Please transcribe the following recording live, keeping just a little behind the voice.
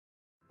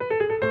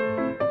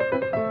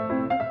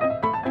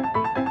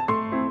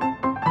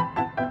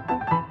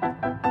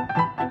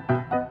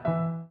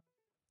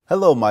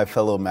Hello, my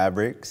fellow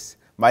Mavericks.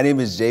 My name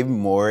is Javen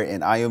Moore,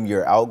 and I am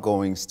your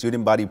outgoing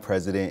student body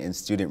president and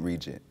student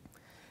regent.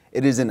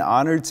 It is an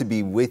honor to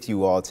be with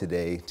you all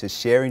today to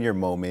share in your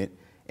moment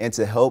and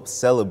to help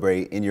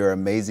celebrate in your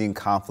amazing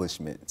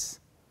accomplishments.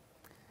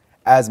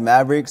 As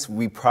Mavericks,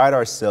 we pride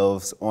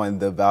ourselves on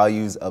the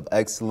values of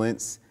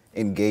excellence,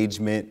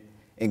 engagement,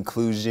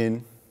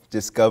 inclusion,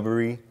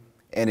 discovery,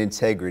 and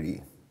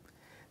integrity.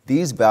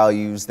 These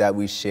values that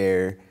we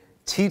share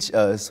teach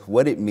us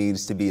what it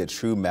means to be a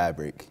true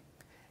Maverick.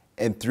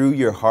 And through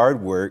your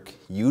hard work,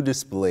 you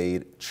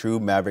displayed true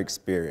Maverick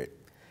spirit,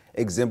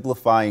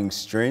 exemplifying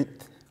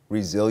strength,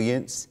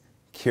 resilience,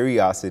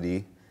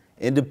 curiosity,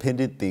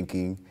 independent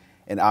thinking,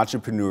 and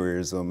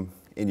entrepreneurism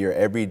in your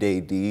everyday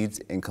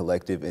deeds and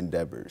collective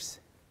endeavors.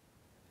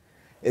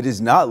 It is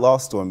not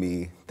lost on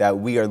me that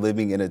we are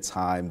living in a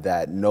time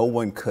that no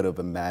one could have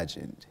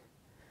imagined.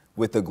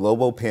 With the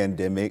global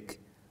pandemic,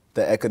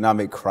 the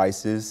economic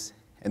crisis,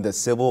 and the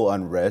civil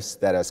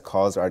unrest that has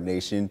caused our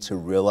nation to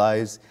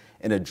realize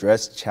and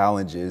address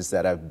challenges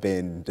that have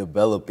been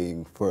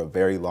developing for a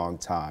very long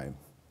time.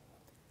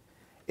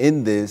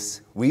 In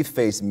this, we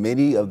face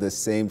many of the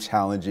same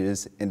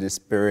challenges and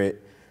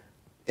disparate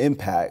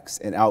impacts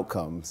and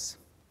outcomes.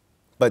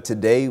 But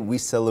today, we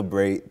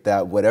celebrate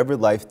that whatever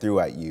life threw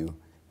at you,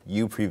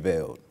 you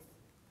prevailed.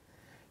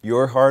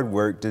 Your hard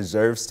work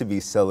deserves to be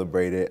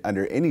celebrated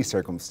under any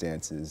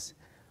circumstances.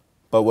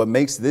 But what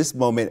makes this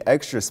moment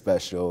extra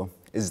special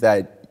is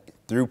that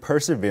through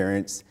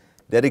perseverance,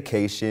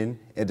 dedication,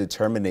 and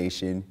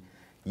determination,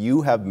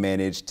 you have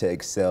managed to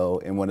excel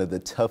in one of the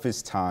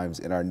toughest times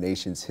in our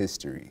nation's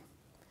history.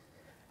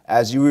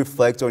 As you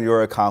reflect on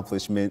your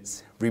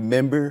accomplishments,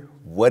 remember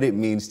what it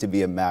means to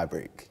be a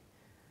Maverick.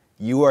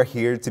 You are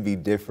here to be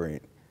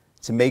different,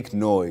 to make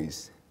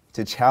noise,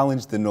 to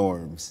challenge the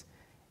norms,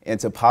 and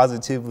to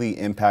positively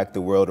impact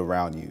the world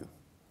around you.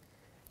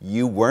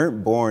 You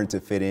weren't born to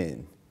fit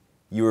in.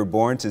 You were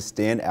born to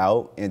stand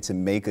out and to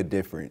make a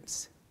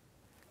difference.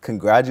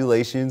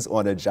 Congratulations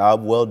on a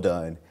job well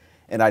done,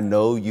 and I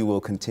know you will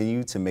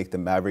continue to make the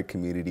Maverick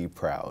community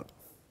proud.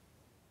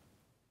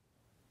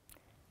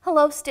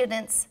 Hello,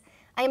 students.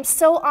 I am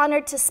so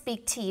honored to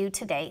speak to you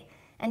today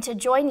and to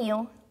join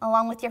you,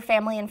 along with your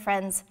family and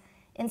friends,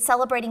 in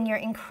celebrating your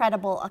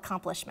incredible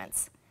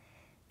accomplishments.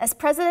 As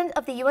president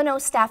of the UNO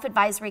Staff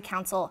Advisory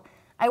Council,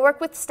 I work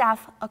with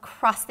staff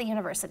across the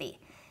university,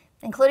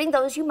 including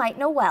those you might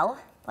know well,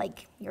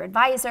 like your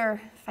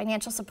advisor,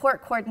 financial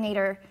support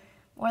coordinator,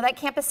 or that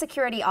campus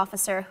security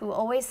officer who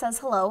always says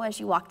hello as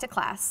you walk to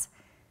class,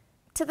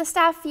 to the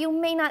staff you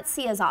may not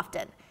see as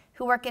often,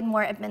 who work in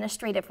more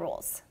administrative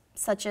roles,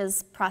 such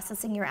as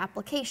processing your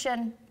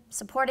application,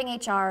 supporting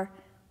HR,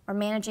 or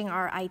managing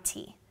our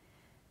IT.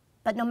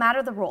 But no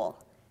matter the role,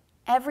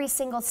 every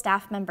single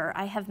staff member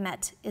I have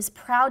met is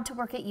proud to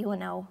work at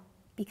UNO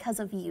because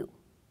of you,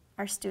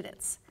 our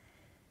students.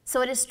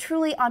 So it is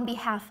truly on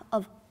behalf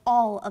of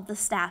all of the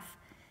staff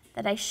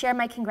that I share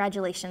my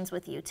congratulations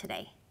with you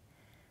today.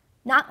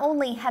 Not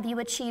only have you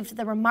achieved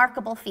the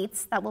remarkable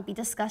feats that will be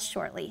discussed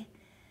shortly,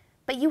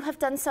 but you have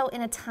done so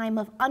in a time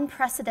of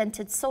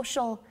unprecedented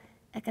social,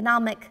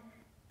 economic,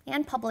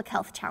 and public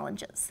health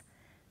challenges.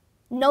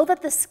 Know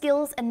that the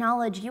skills and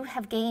knowledge you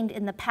have gained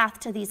in the path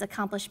to these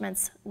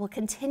accomplishments will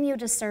continue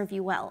to serve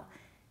you well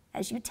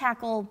as you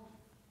tackle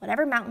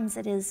whatever mountains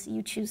it is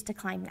you choose to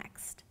climb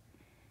next.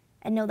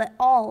 And know that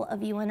all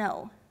of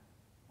UNO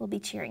will be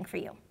cheering for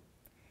you.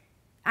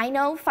 I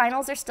know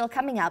finals are still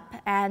coming up,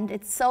 and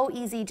it's so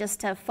easy just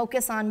to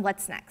focus on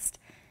what's next.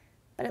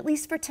 But at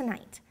least for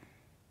tonight,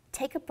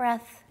 take a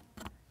breath,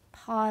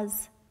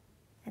 pause,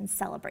 and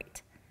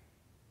celebrate.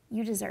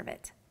 You deserve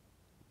it.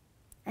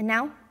 And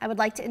now, I would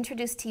like to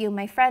introduce to you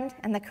my friend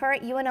and the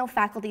current UNO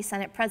Faculty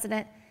Senate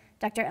President,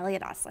 Dr.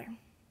 Elliot Osler.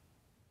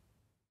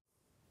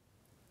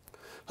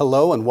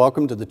 Hello, and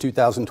welcome to the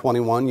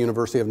 2021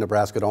 University of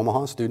Nebraska at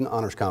Omaha Student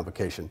Honors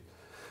Convocation.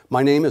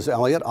 My name is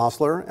Elliot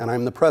Osler, and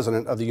I'm the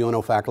president of the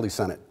UNO Faculty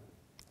Senate.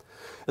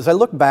 As I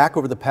look back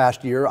over the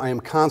past year, I am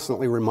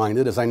constantly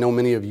reminded, as I know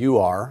many of you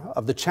are,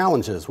 of the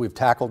challenges we've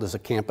tackled as a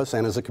campus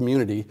and as a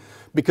community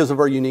because of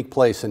our unique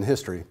place in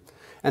history,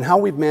 and how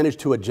we've managed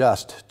to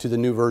adjust to the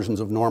new versions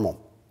of normal.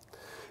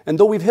 And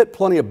though we've hit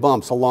plenty of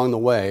bumps along the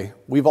way,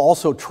 we've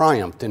also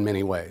triumphed in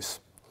many ways.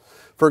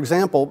 For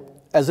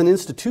example, as an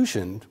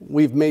institution,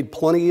 we've made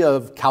plenty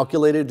of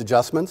calculated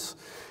adjustments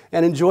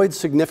and enjoyed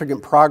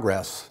significant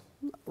progress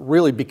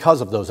really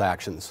because of those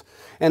actions.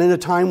 And in a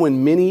time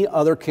when many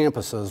other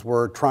campuses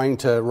were trying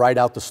to ride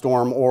out the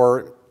storm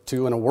or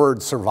to, in a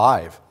word,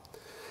 survive.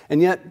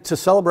 And yet, to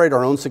celebrate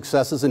our own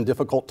successes in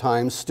difficult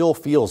times still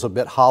feels a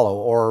bit hollow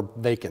or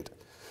vacant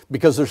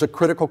because there's a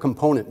critical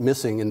component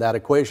missing in that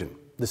equation,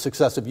 the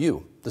success of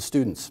you, the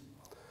students.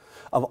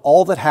 Of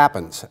all that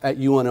happens at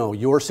UNO,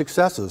 your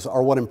successes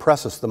are what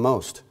impress us the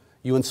most.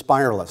 You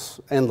inspire us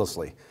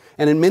endlessly,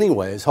 and in many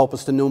ways help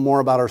us to know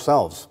more about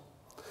ourselves.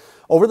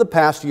 Over the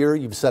past year,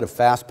 you've set a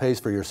fast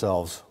pace for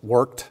yourselves,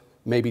 worked,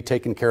 maybe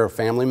taken care of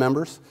family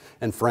members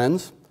and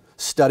friends,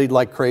 studied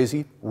like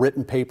crazy,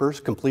 written papers,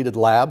 completed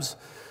labs,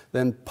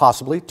 then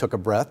possibly took a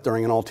breath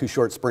during an all too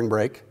short spring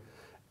break,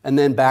 and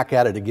then back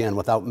at it again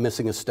without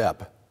missing a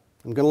step.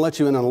 I'm going to let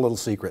you in on a little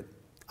secret.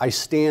 I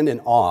stand in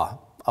awe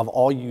of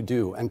all you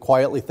do and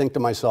quietly think to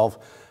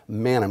myself,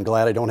 man, I'm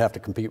glad I don't have to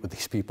compete with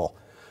these people.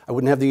 I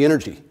wouldn't have the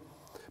energy.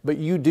 But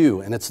you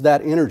do, and it's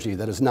that energy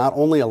that has not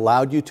only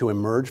allowed you to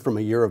emerge from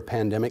a year of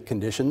pandemic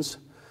conditions,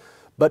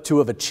 but to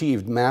have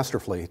achieved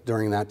masterfully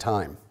during that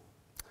time.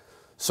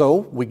 So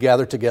we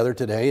gather together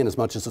today, in as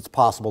much as it's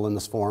possible in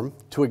this forum,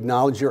 to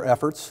acknowledge your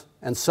efforts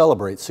and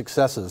celebrate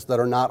successes that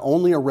are not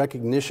only a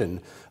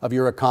recognition of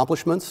your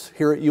accomplishments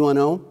here at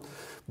UNO,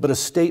 but a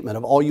statement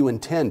of all you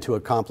intend to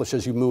accomplish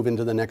as you move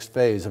into the next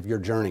phase of your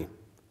journey.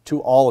 To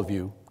all of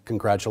you,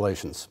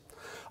 congratulations.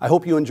 I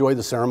hope you enjoy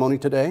the ceremony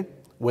today.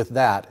 With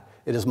that,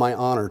 it is my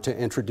honor to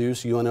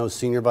introduce UNO's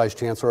Senior Vice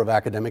Chancellor of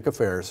Academic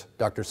Affairs,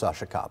 Dr.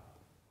 Sasha Kopp.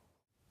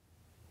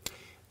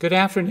 Good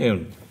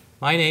afternoon.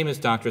 My name is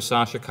Dr.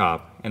 Sasha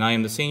Kopp, and I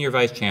am the Senior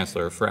Vice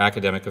Chancellor for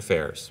Academic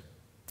Affairs.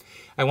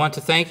 I want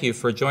to thank you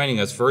for joining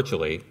us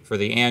virtually for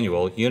the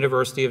annual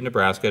University of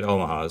Nebraska at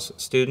Omaha's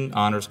Student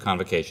Honors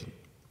Convocation.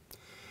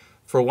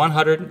 For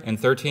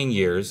 113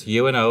 years,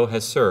 UNO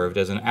has served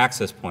as an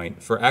access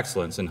point for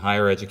excellence in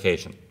higher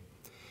education.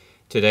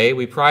 Today,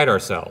 we pride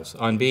ourselves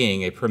on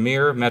being a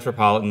premier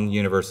metropolitan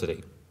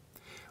university,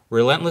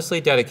 relentlessly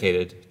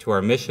dedicated to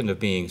our mission of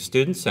being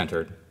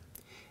student-centered,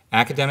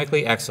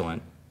 academically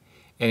excellent,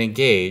 and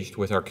engaged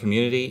with our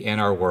community and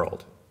our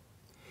world.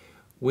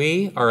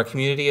 We are a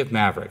community of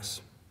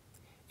mavericks,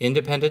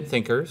 independent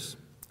thinkers,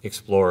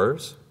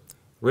 explorers,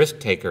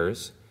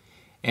 risk-takers,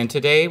 and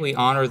today we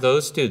honor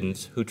those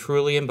students who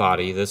truly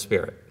embody this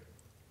spirit.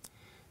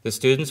 The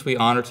students we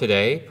honor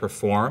today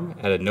perform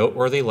at a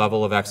noteworthy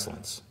level of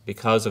excellence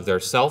because of their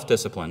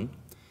self-discipline,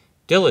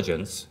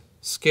 diligence,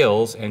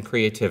 skills, and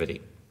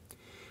creativity.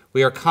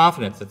 We are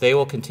confident that they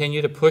will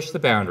continue to push the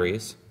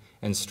boundaries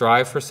and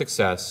strive for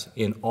success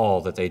in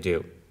all that they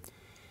do.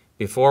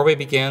 Before we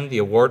begin the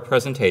award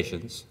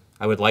presentations,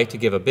 I would like to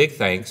give a big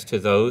thanks to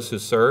those who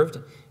served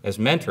as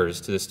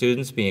mentors to the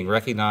students being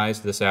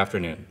recognized this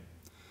afternoon.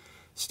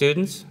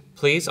 Students,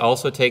 please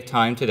also take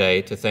time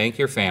today to thank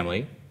your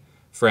family,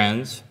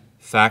 friends,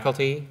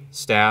 faculty,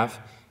 staff,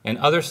 and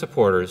other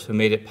supporters who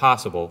made it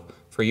possible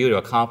for you to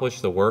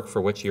accomplish the work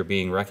for which you're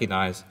being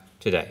recognized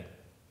today.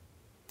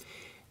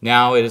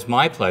 Now it is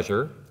my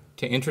pleasure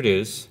to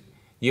introduce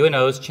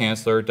UNO's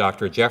Chancellor,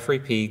 Dr. Jeffrey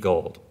P.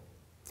 Gold.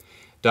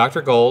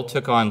 Dr. Gold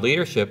took on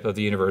leadership of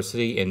the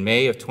university in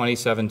May of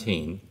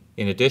 2017,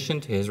 in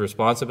addition to his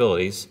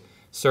responsibilities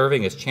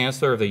serving as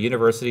Chancellor of the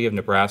University of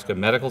Nebraska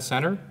Medical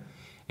Center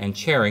and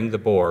chairing the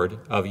board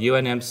of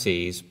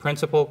UNMC's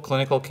principal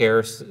clinical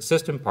care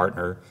system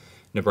partner,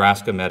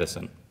 Nebraska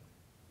Medicine.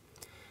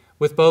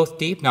 With both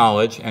deep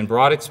knowledge and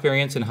broad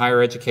experience in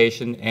higher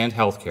education and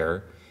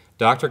healthcare,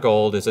 Dr.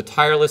 Gold is a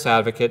tireless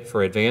advocate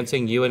for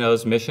advancing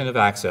UNO's mission of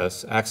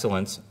access,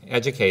 excellence,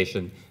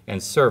 education,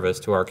 and service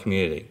to our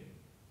community.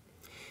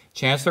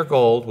 Chancellor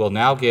Gold will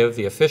now give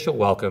the official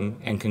welcome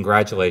and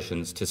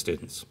congratulations to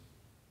students.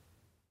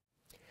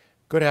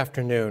 Good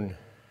afternoon.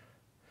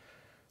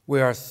 We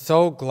are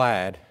so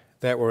glad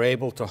that we're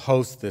able to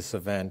host this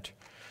event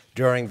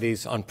during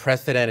these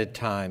unprecedented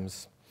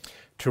times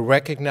to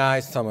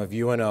recognize some of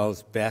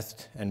UNO's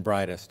best and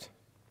brightest.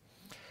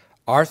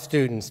 Our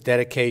students'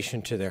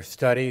 dedication to their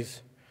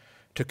studies,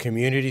 to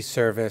community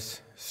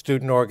service,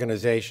 student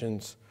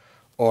organizations,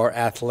 or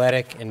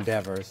athletic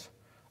endeavors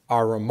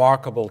are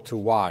remarkable to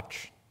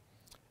watch,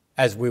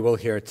 as we will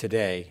hear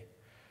today.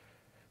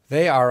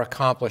 They are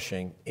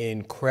accomplishing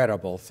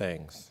incredible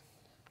things.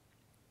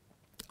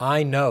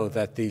 I know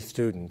that these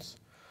students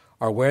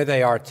are where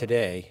they are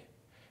today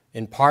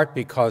in part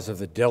because of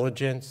the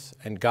diligence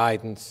and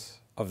guidance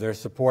of their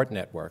support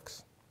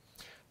networks.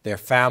 Their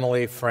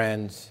family,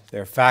 friends,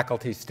 their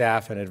faculty,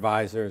 staff, and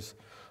advisors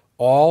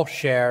all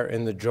share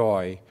in the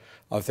joy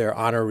of their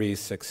honorees'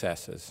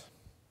 successes.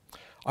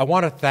 I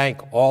want to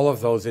thank all of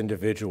those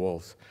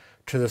individuals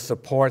to the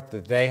support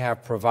that they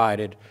have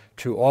provided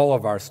to all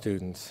of our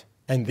students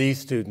and these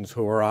students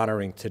who we're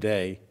honoring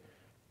today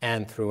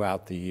and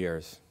throughout the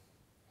years.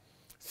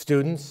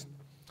 Students,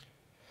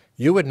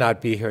 you would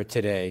not be here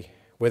today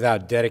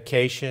without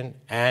dedication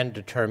and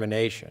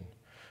determination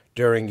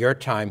during your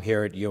time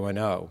here at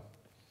UNO.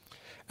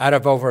 Out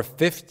of over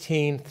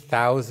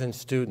 15,000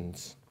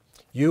 students,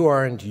 you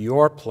earned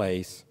your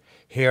place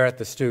here at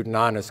the Student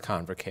Honors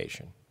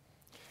Convocation.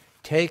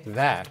 Take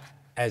that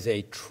as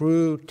a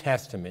true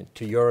testament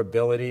to your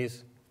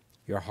abilities,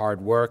 your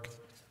hard work,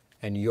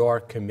 and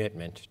your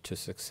commitment to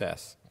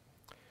success.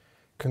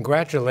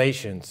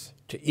 Congratulations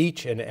to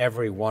each and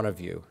every one of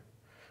you.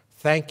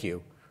 Thank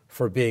you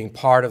for being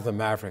part of the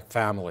Maverick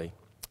family.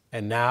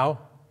 And now,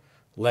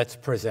 let's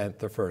present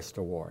the first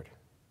award.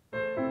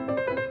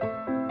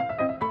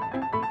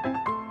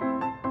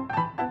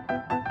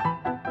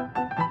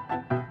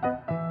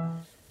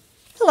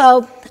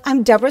 Hello,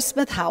 I'm Deborah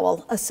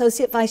Smith-Howell,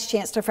 Associate Vice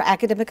Chancellor for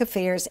Academic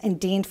Affairs and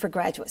Dean for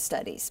Graduate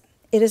Studies.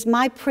 It is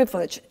my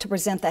privilege to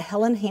present the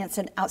Helen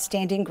Hansen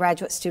Outstanding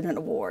Graduate Student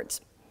Awards.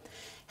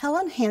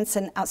 Helen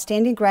Hansen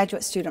Outstanding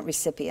Graduate Student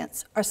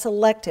recipients are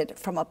selected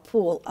from a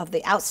pool of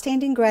the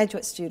outstanding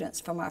graduate students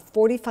from our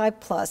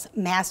 45-plus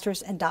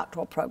master's and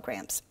doctoral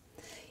programs.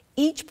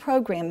 Each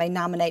program may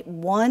nominate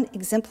one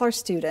exemplar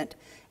student,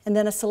 and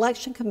then a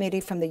selection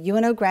committee from the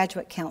UNO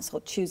Graduate Council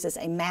chooses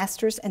a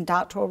master's and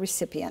doctoral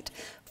recipient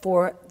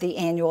for the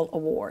annual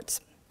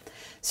awards.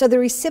 So the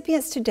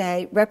recipients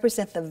today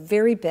represent the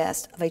very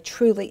best of a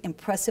truly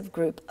impressive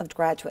group of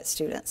graduate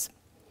students.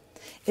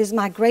 It is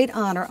my great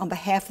honor on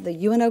behalf of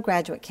the UNO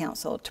Graduate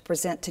Council to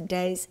present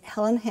today's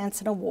Helen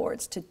Hansen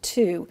Awards to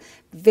two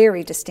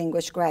very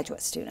distinguished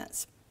graduate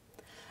students.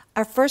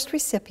 Our first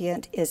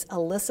recipient is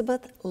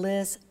Elizabeth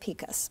Liz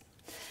Picas,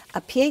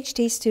 a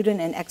PhD student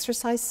in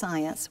exercise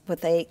science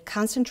with a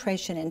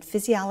concentration in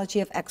physiology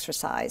of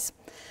exercise.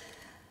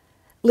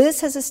 Liz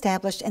has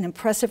established an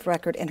impressive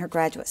record in her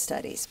graduate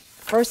studies,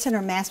 first in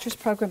her master's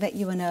program at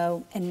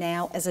UNO and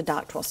now as a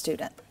doctoral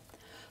student.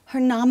 Her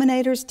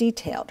nominators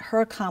detailed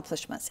her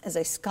accomplishments as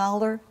a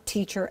scholar,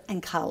 teacher,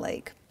 and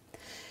colleague.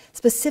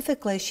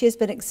 Specifically, she has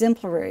been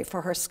exemplary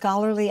for her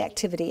scholarly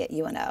activity at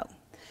UNO.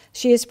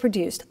 She has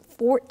produced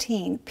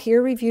 14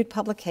 peer-reviewed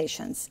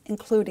publications,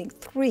 including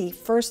 3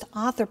 first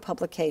author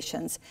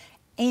publications,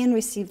 and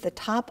received the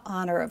top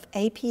honor of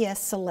APS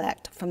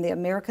Select from the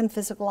American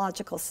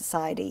Physiological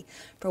Society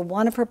for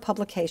one of her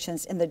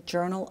publications in the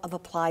Journal of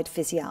Applied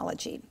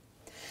Physiology.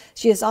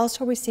 She has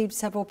also received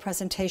several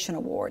presentation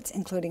awards,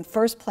 including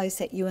first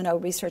place at UNO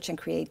Research and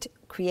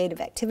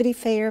Creative Activity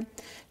Fair,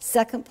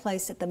 second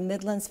place at the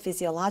Midlands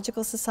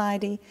Physiological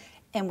Society,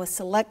 and was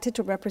selected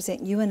to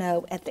represent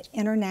UNO at the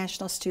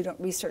International Student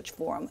Research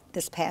Forum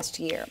this past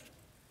year.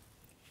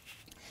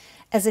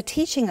 As a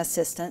teaching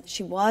assistant,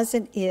 she was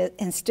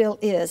and still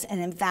is an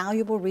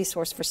invaluable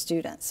resource for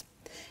students.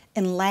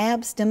 In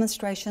labs,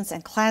 demonstrations,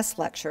 and class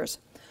lectures,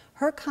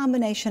 her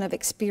combination of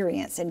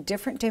experience in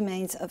different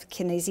domains of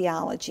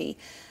kinesiology,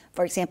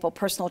 for example,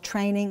 personal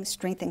training,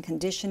 strength and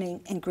conditioning,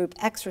 and group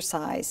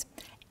exercise,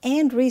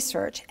 and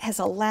research has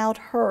allowed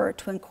her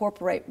to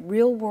incorporate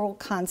real-world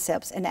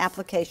concepts and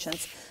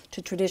applications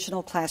to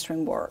traditional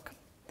classroom work.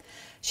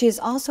 She has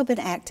also been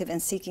active in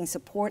seeking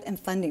support and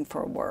funding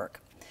for her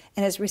work,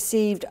 and has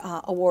received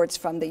awards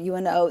from the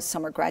UNO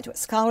Summer Graduate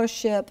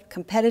Scholarship,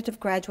 Competitive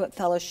Graduate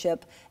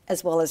Fellowship,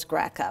 as well as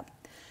GRACA.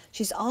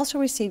 She's also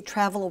received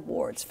travel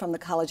awards from the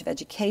College of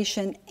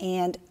Education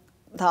and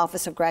the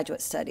Office of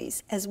Graduate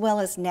Studies, as well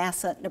as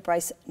NASA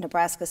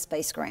Nebraska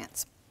space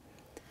grants.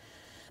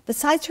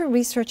 Besides her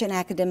research and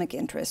academic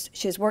interests,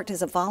 she has worked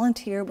as a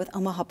volunteer with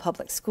Omaha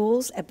Public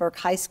Schools at Burke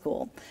High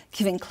School,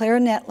 giving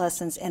clarinet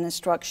lessons and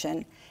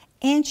instruction,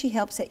 and she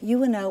helps at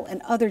UNO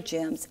and other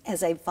gyms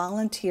as a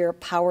volunteer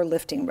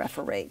powerlifting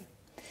referee.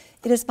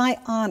 It is my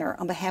honor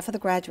on behalf of the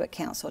Graduate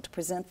Council to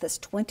present this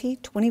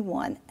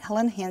 2021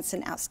 Helen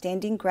Hansen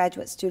Outstanding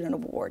Graduate Student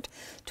Award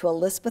to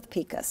Elizabeth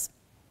Picas.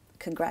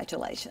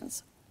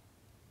 Congratulations.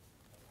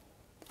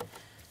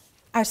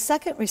 Our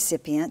second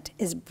recipient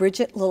is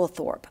Bridget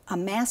Lillithorpe, a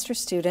master's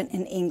student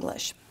in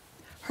English.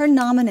 Her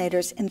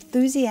nominators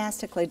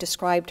enthusiastically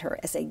described her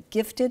as a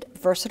gifted,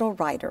 versatile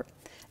writer,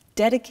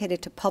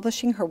 dedicated to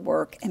publishing her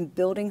work and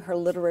building her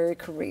literary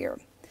career.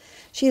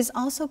 She is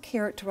also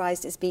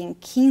characterized as being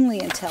keenly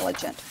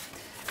intelligent,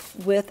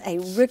 with a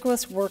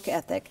rigorous work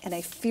ethic and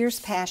a fierce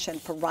passion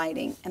for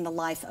writing and the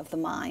life of the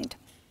mind.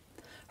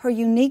 Her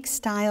unique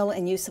style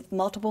and use of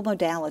multiple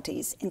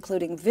modalities,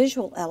 including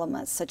visual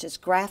elements such as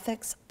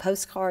graphics,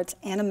 postcards,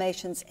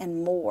 animations,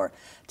 and more,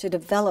 to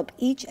develop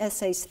each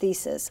essay's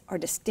thesis are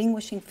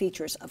distinguishing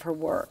features of her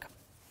work.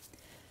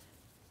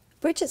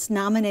 Bridget's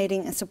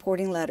nominating and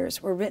supporting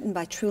letters were written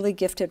by truly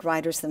gifted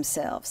writers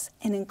themselves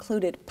and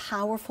included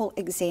powerful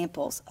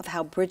examples of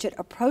how Bridget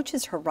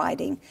approaches her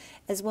writing,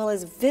 as well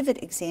as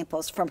vivid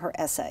examples from her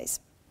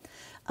essays.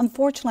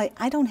 Unfortunately,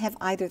 I don't have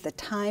either the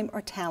time or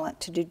talent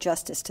to do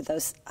justice to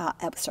those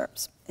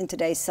excerpts in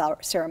today's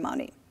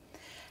ceremony.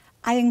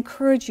 I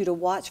encourage you to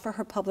watch for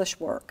her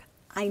published work.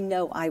 I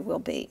know I will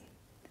be.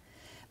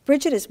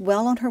 Bridget is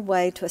well on her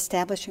way to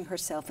establishing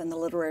herself in the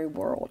literary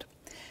world.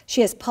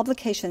 She has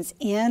publications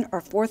in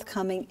or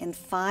forthcoming in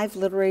 5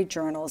 literary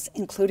journals,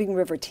 including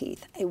River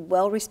Teeth, a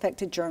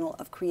well-respected journal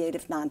of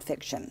creative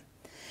nonfiction.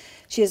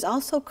 She is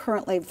also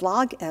currently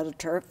vlog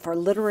editor for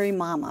Literary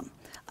Mama,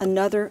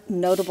 another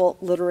notable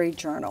literary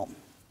journal.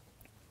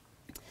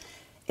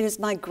 It is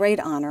my great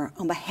honor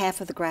on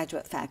behalf of the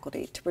graduate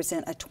faculty to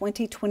present a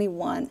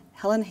 2021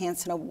 Helen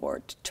Hansen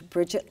Award to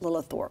Bridget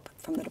Lillithorpe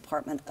from the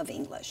Department of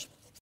English.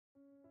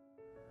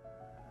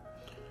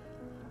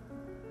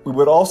 We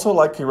would also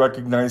like to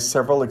recognize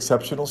several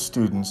exceptional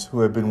students who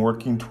have been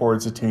working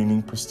towards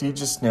attaining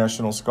prestigious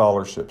national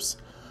scholarships.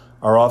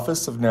 Our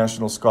Office of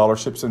National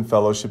Scholarships and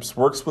Fellowships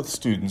works with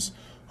students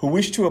who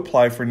wish to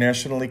apply for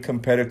nationally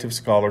competitive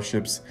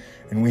scholarships,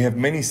 and we have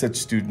many such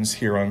students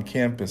here on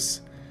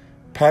campus.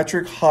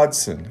 Patrick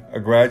Hodson,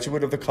 a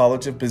graduate of the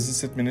College of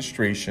Business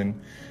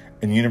Administration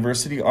and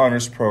University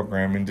Honors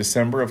Program in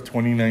December of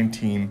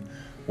 2019,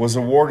 was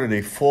awarded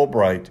a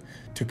Fulbright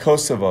to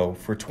Kosovo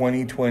for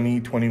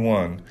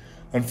 2020-21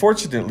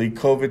 Unfortunately,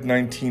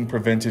 COVID-19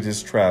 prevented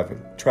his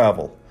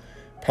travel.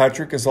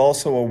 Patrick is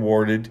also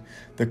awarded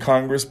the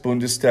Congress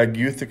Bundestag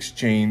Youth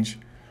Exchange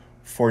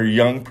for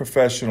Young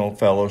Professional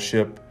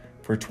Fellowship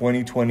for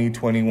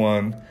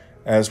 2020-21,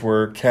 as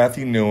were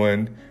Kathy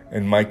Nguyen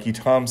and Mikey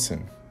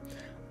Thompson.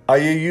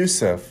 Aya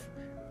Youssef,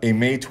 a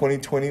May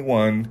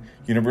 2021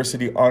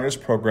 University Honors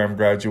Program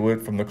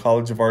graduate from the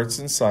College of Arts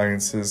and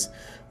Sciences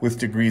with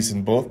degrees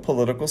in both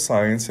political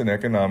science and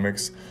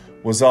economics,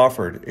 was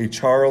offered a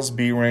Charles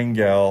B.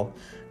 Rangel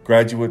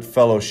Graduate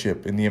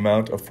Fellowship in the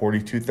amount of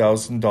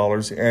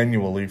 $42,000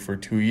 annually for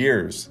 2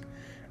 years.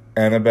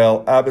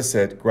 Annabelle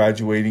Abbaset,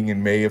 graduating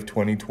in May of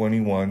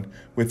 2021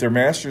 with their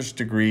master's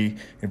degree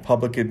in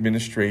public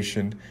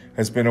administration,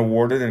 has been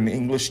awarded an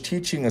English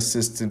teaching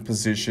assistant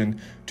position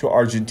to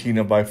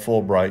Argentina by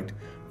Fulbright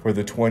for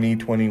the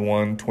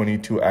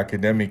 2021-22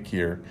 academic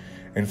year.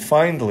 And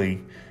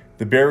finally,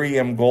 the Barry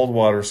M.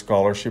 Goldwater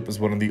Scholarship is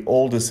one of the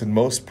oldest and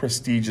most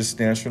prestigious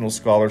national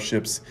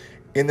scholarships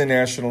in the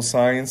national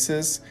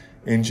sciences,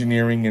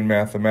 engineering, and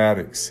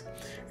mathematics,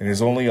 and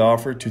is only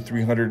offered to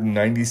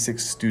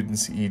 396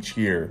 students each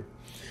year.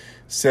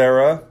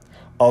 Sarah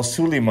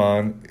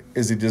Al-Suleiman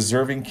is a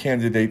deserving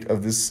candidate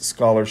of this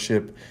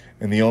scholarship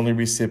and the only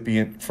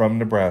recipient from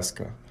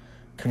Nebraska.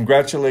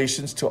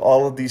 Congratulations to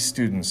all of these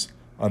students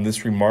on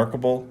this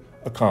remarkable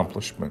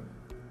accomplishment.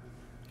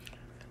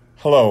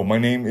 Hello, my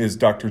name is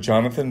Dr.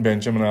 Jonathan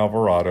Benjamin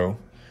Alvarado,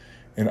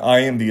 and I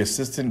am the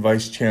Assistant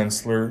Vice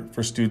Chancellor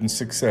for Student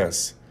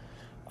Success.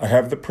 I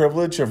have the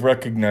privilege of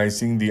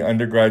recognizing the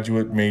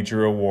undergraduate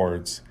major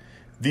awards.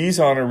 These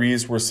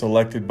honorees were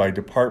selected by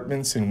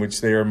departments in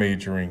which they are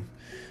majoring.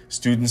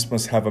 Students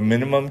must have a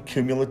minimum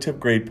cumulative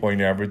grade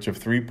point average of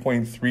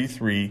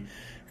 3.33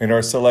 and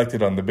are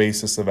selected on the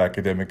basis of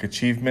academic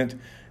achievement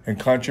and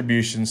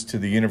contributions to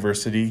the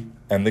university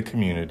and the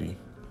community.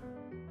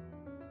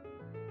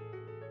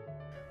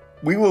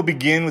 We will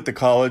begin with the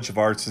College of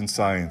Arts and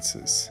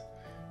Sciences.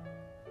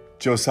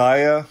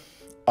 Josiah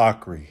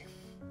Akri,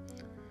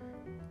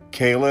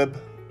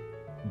 Caleb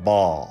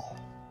Ball,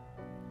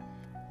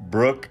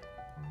 Brooke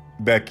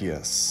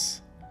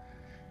Beckius,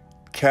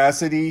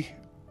 Cassidy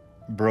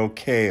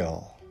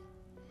Brocale,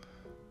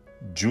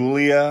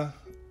 Julia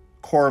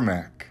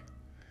Cormack,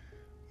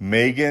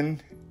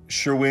 Megan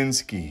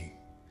Sherwinski,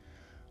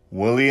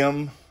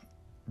 William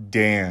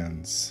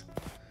Dans,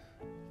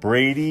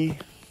 Brady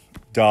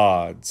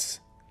Dodds,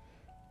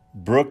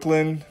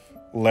 Brooklyn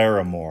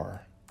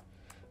Larimore,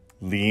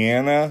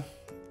 Leanna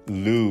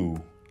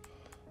Liu,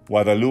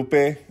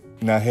 Guadalupe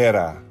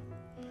Nahera,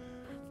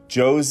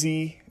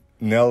 Josie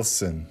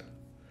Nelson,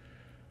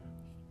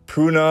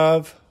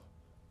 Prunav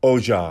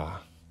Oja,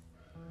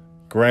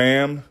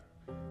 Graham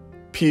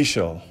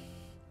Pischel,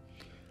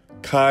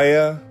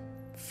 Kaya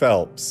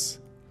Phelps,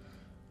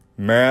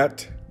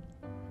 Matt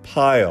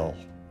Pyle,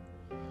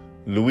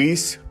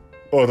 Luis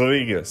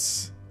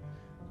Rodriguez,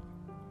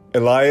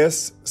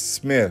 Elias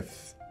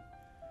Smith,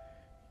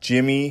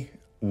 Jimmy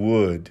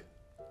Wood,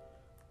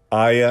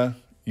 Aya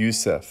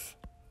Youssef.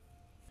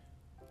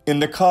 In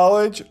the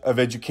College of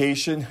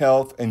Education,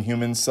 Health, and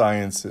Human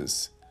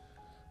Sciences,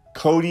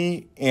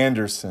 Cody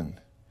Anderson,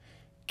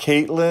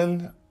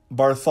 Caitlin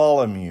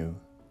Bartholomew,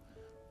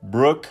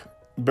 Brooke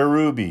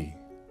Berube,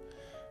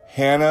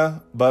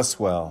 Hannah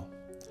Buswell,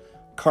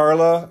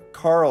 Carla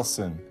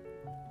Carlson,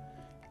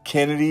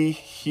 Kennedy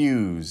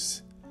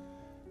Hughes,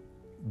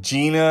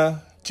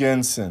 Gina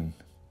Jensen,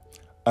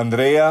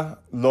 Andrea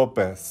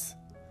Lopez,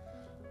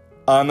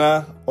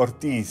 Ana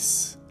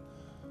Ortiz,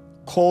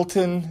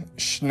 Colton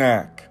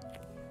Schnack,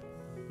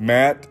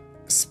 Matt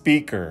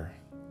Speaker,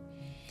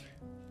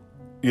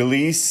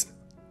 Elise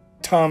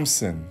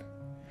Thompson,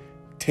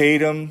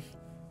 Tatum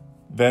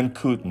Van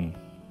Kooten.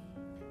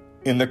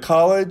 In the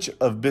College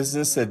of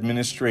Business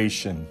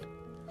Administration,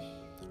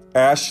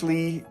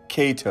 Ashley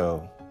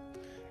Cato,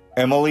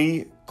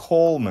 Emily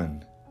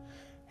Coleman,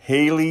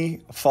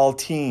 Haley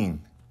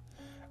Faltine,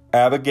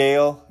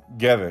 Abigail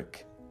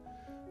Gevick,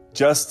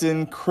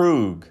 Justin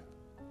Krug,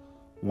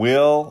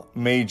 Will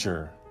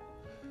Major,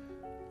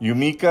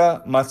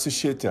 Yumika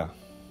Matsushita,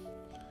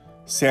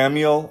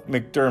 Samuel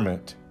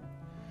McDermott,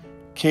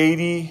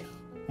 Katie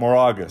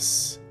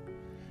Moragas,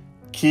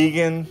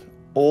 Keegan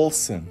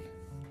Olson,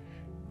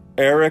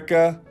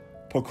 Erica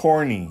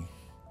Pokorny,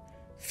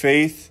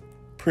 Faith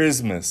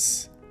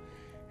Prismus,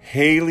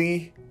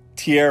 Haley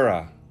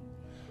Tierra,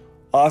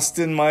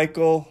 Austin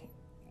Michael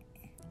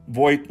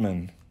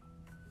Voigtman.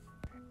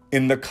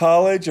 In the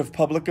College of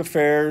Public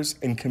Affairs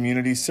and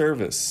Community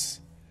Service,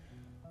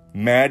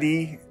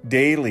 Maddie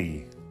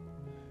Daly,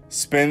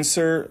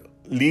 Spencer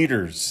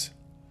Leaders,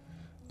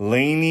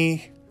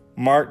 Lainey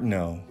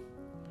Martineau,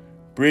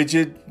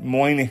 Bridget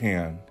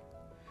Moynihan,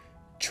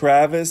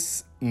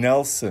 Travis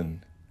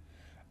Nelson,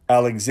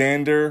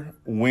 Alexander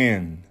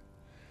Wynn,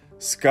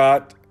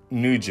 Scott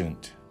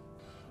Nugent.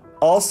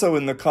 Also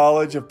in the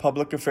College of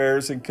Public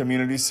Affairs and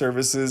Community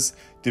Services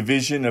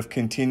Division of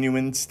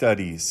Continuing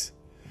Studies,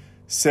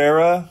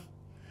 Sarah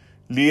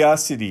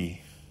Liacidi,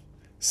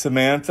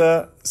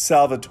 Samantha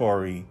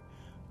Salvatore,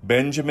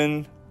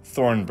 Benjamin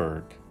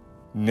Thornburg.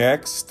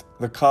 Next,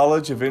 the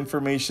College of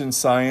Information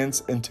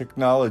Science and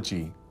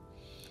Technology.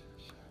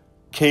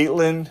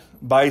 Caitlin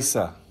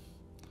Bisa,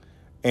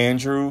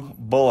 Andrew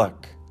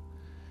Bullock,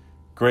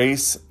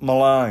 Grace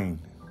Maline,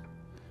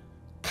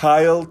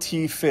 Kyle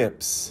T.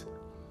 Phipps,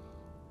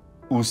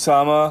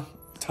 Usama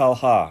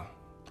Talha.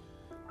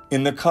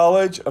 In the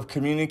College of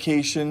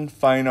Communication,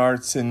 Fine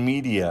Arts, and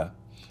Media,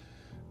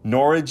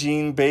 Nora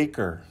Jean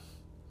Baker,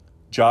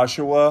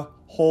 Joshua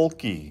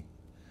Holke,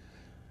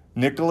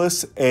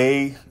 Nicholas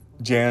A.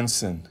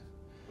 Jansen,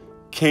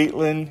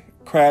 Caitlin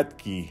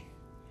Kratke,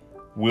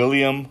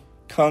 William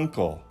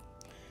Kunkel,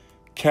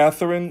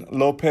 Catherine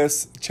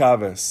Lopez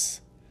Chavez,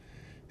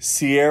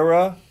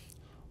 Sierra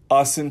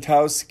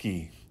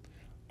Osentowski,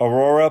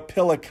 Aurora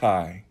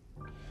Pilikai,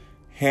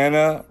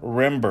 Hannah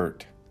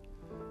Rembert,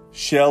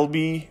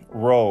 Shelby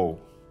Rowe,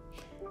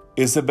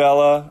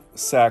 Isabella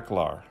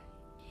Sacklar.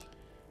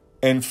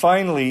 And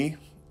finally,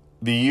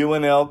 the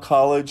UNL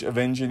College of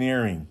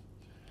Engineering,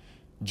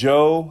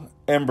 Joe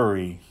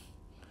Embury,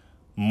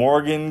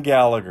 Morgan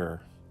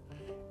Gallagher,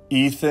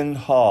 Ethan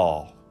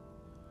Hall,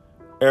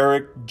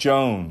 Eric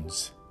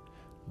Jones,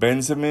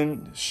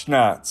 Benjamin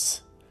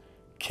Schnatz,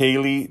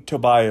 Kaylee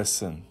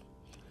Tobiasen.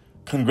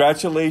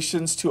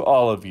 Congratulations to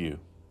all of you.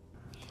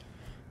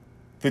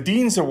 The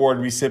Dean's Award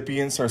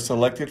recipients are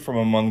selected from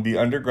among the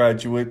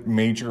undergraduate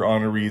major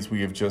honorees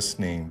we have just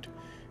named.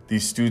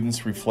 These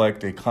students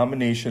reflect a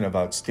combination of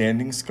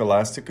outstanding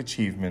scholastic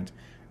achievement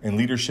and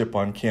leadership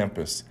on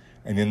campus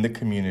and in the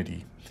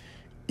community.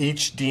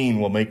 Each dean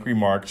will make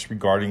remarks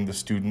regarding the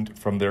student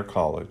from their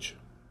college.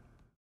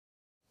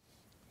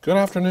 Good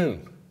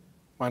afternoon.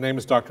 My name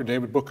is Dr.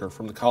 David Booker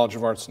from the College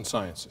of Arts and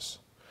Sciences.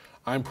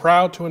 I am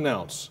proud to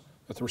announce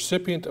that the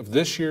recipient of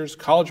this year's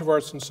College of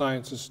Arts and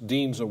Sciences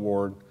Dean's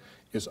Award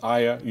is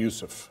Aya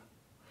Yusuf.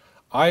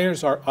 Aya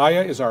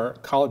is our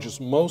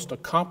college's most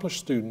accomplished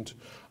student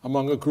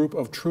among a group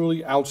of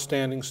truly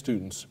outstanding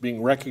students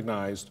being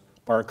recognized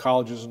by our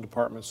colleges and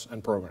departments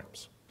and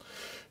programs.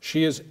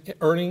 She is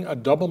earning a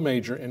double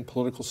major in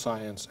political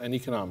science and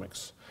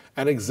economics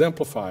and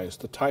exemplifies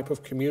the type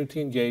of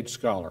community-engaged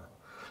scholar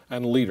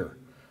and leader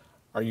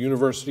our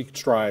university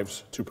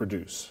strives to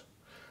produce.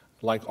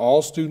 Like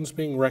all students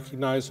being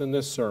recognized in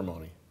this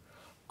ceremony,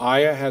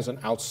 Aya has an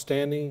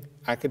outstanding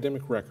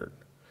academic record,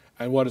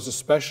 and what is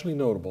especially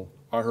notable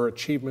are her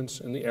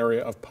achievements in the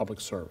area of public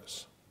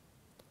service.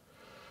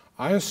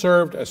 Aya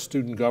served as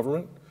student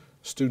government,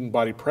 student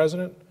body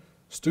president,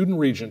 student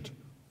regent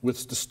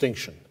with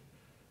distinction.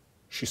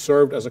 She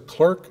served as a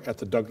clerk at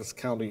the Douglas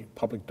County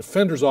Public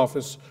Defender's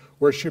Office,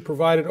 where she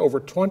provided over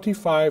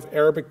 25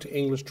 Arabic to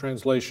English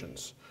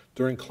translations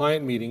during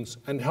client meetings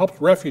and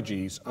helped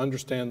refugees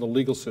understand the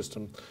legal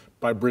system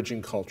by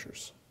bridging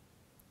cultures.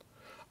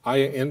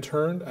 Aya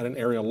interned at an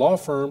area law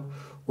firm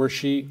where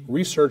she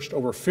researched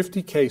over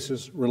 50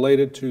 cases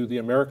related to the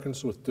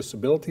Americans with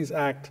Disabilities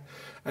Act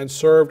and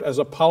served as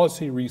a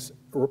policy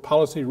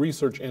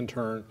research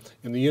intern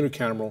in the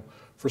unicameral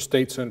for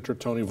State Senator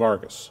Tony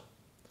Vargas.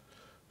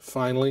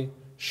 Finally,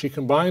 she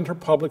combined her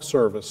public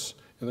service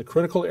in the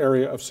critical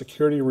area of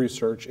security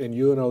research in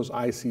UNO's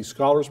IC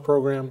Scholars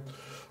Program,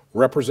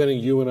 representing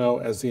UNO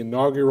as the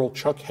inaugural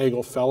Chuck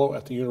Hagel Fellow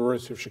at the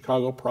University of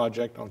Chicago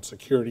Project on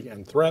Security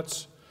and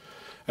Threats,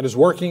 and is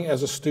working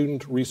as a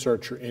student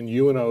researcher in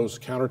UNO's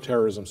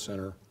Counterterrorism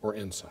Center, or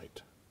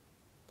INSIGHT.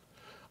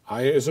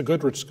 Aya is a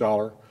Goodrich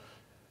Scholar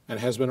and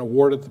has been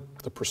awarded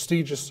the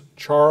prestigious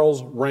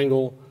Charles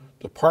Rangel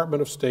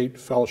Department of State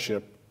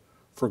Fellowship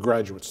for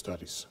Graduate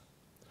Studies.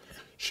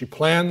 She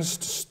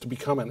plans to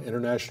become an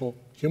international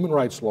human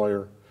rights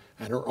lawyer,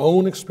 and her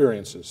own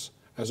experiences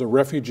as a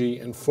refugee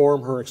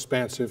inform her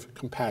expansive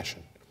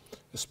compassion,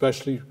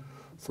 especially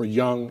for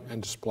young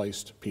and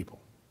displaced people.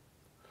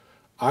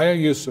 Aya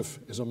Yusuf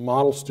is a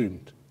model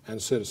student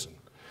and citizen,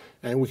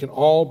 and we can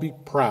all be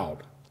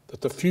proud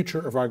that the future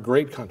of our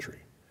great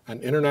country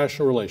and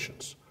international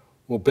relations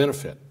will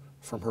benefit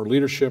from her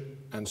leadership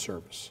and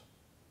service.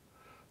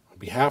 On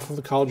behalf of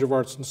the College of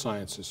Arts and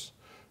Sciences,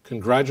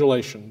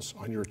 congratulations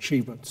on your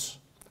achievements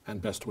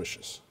and best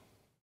wishes.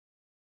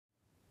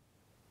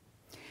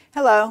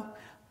 Hello,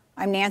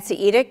 I'm Nancy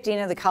Edick, Dean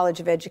of the College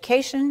of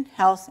Education,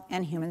 Health,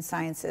 and Human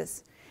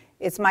Sciences.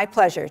 It's my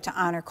pleasure to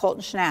honor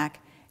Colton Schnack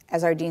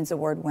as our Dean's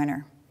Award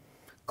winner.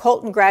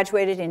 Colton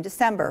graduated in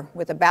December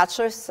with a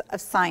Bachelor's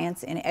of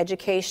Science in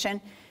Education,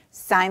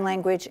 Sign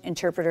Language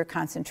Interpreter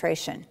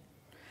concentration.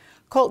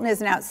 Colton is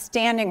an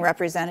outstanding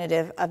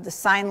representative of the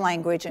Sign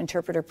Language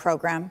Interpreter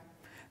program,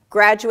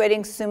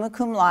 graduating summa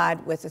cum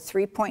laude with a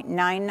 3.99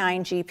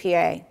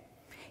 GPA.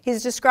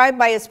 He's described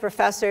by his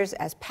professors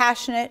as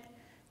passionate,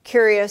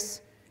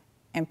 curious,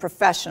 and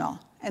professional.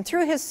 And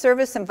through his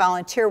service and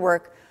volunteer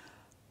work,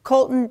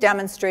 Colton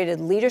demonstrated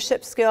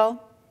leadership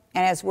skill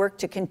and has worked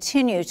to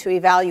continue to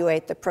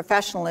evaluate the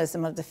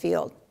professionalism of the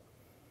field.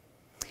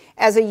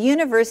 As a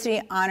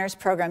University Honors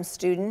Program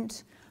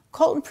student,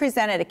 Colton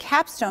presented a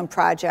capstone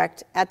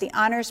project at the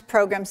Honors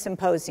Program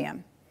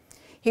Symposium.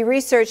 He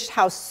researched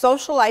how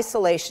social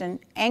isolation,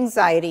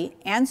 anxiety,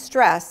 and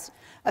stress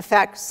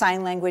affect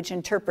sign language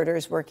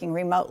interpreters working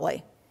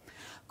remotely.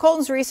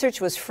 Colton's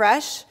research was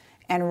fresh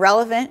and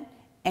relevant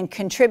and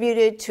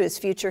contributed to his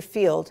future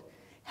field,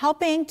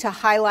 helping to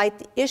highlight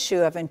the issue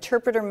of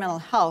interpreter mental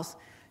health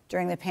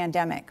during the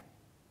pandemic.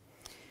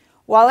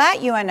 While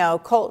at UNO,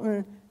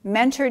 Colton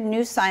mentored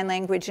new sign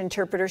language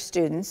interpreter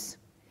students.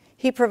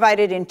 He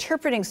provided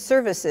interpreting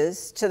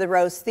services to the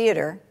Rose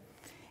Theater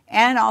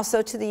and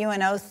also to the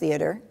UNO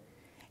Theater,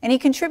 and he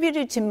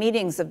contributed to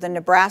meetings of the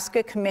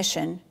Nebraska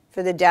Commission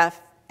for the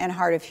Deaf and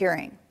Hard of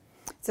Hearing.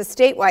 It's a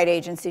statewide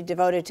agency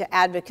devoted to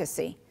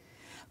advocacy.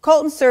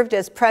 Colton served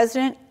as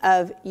president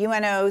of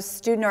UNO's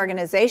student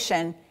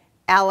organization,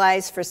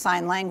 Allies for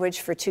Sign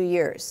Language, for 2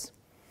 years.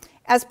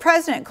 As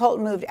president,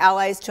 Colton moved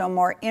Allies to a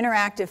more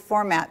interactive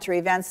format through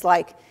events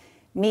like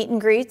meet and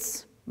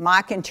greets,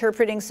 mock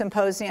interpreting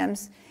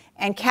symposiums,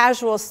 and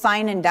casual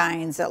sign and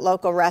dines at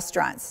local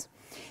restaurants.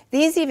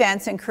 These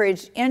events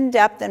encouraged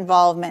in-depth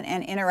involvement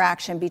and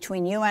interaction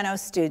between UNO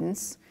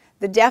students,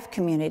 the deaf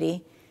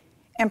community,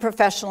 and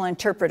professional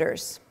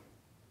interpreters.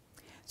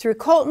 Through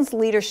Colton's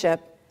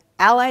leadership,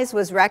 Allies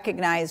was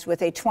recognized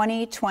with a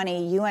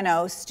 2020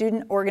 UNO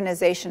Student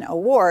Organization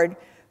Award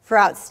for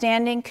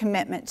outstanding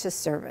commitment to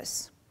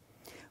service.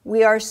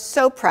 We are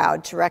so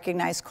proud to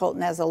recognize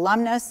Colton as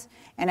alumnus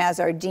and as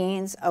our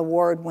Dean's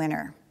Award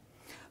winner.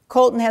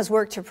 Colton has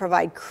worked to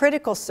provide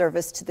critical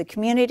service to the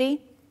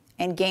community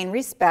and gain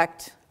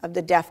respect of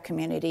the deaf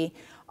community,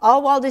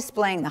 all while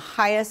displaying the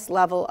highest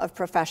level of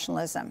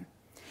professionalism.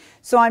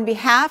 So on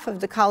behalf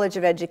of the College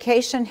of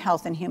Education,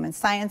 Health and Human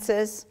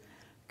Sciences,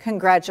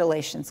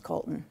 congratulations,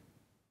 Colton.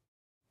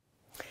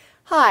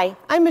 Hi,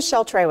 I'm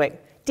Michelle Trawick,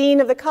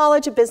 Dean of the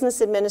College of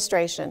Business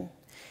Administration.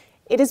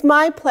 It is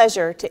my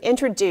pleasure to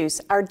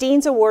introduce our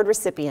Dean's Award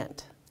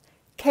recipient,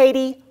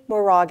 Katie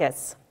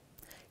Moragas.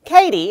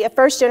 Katie, a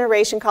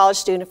first-generation college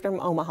student from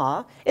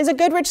Omaha, is a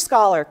Goodrich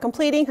Scholar,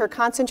 completing her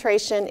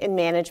concentration in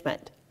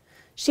management.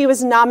 She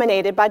was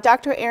nominated by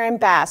Dr. Aaron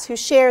Bass, who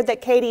shared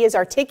that Katie is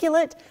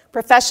articulate,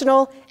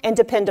 professional, and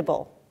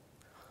dependable.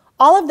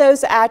 All of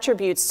those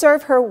attributes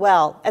serve her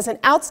well as an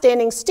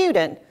outstanding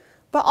student,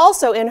 but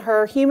also in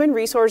her human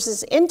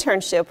resources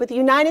internship with the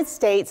United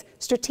States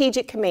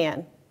Strategic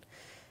Command.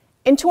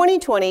 In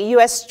 2020,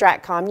 U.S.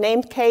 Stratcom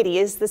named Katie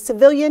as the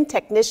Civilian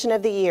Technician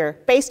of the Year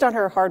based on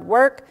her hard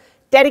work,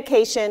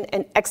 dedication,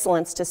 and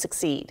excellence to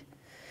succeed.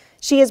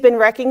 She has been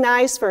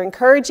recognized for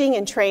encouraging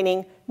and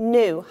training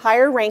new,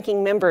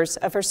 higher-ranking members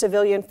of her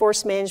civilian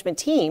force management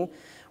team,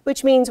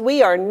 which means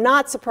we are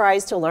not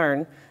surprised to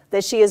learn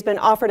that she has been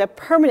offered a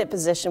permanent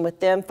position with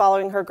them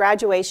following her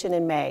graduation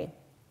in May.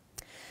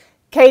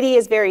 Katie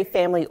is very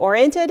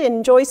family-oriented and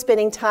enjoys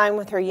spending time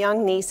with her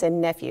young niece and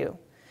nephew.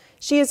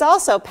 She is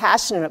also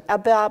passionate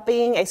about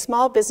being a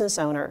small business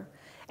owner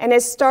and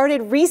has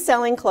started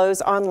reselling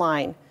clothes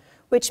online,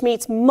 which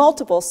meets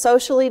multiple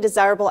socially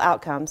desirable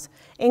outcomes,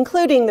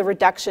 including the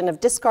reduction of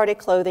discarded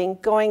clothing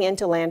going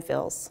into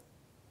landfills.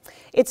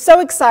 It's so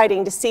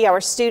exciting to see our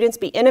students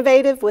be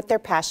innovative with their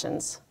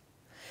passions.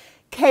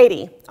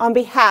 Katie, on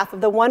behalf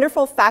of the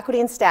wonderful faculty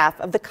and staff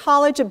of the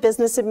College of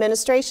Business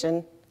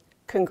Administration,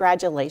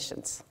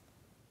 congratulations.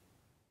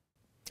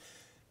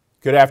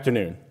 Good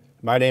afternoon.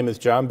 My name is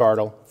John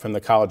Bartle from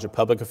the College of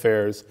Public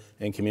Affairs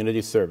and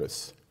Community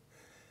Service.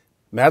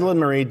 Madeline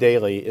Marie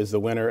Daly is the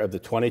winner of the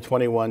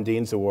 2021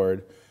 Dean's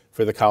Award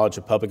for the College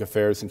of Public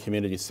Affairs and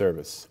Community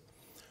Service.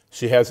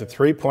 She has a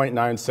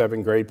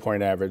 3.97 grade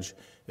point average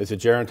as a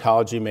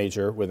gerontology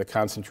major with a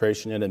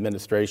concentration in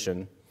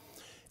administration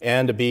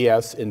and a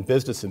BS in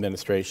business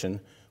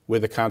administration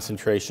with a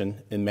concentration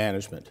in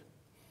management.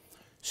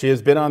 She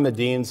has been on the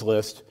Dean's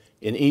list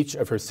in each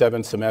of her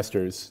 7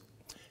 semesters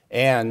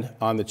and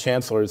on the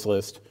Chancellor's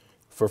list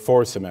for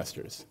 4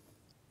 semesters.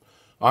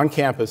 On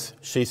campus,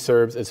 she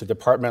serves as a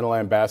departmental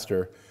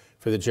ambassador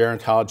for the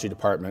Gerontology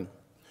Department,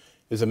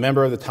 is a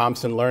member of the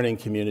Thompson Learning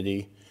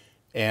Community,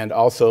 and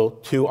also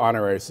 2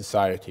 honorary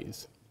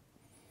societies.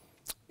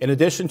 In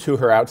addition to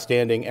her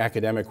outstanding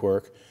academic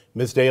work,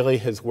 Ms. Daly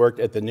has worked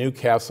at the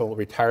Newcastle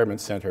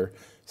Retirement Center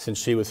since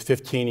she was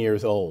 15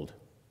 years old.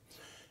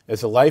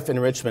 As a life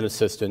enrichment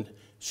assistant,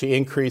 she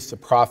increased the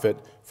profit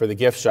for the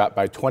gift shop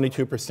by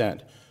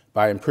 22%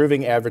 by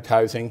improving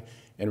advertising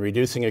and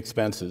reducing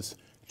expenses,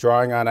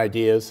 drawing on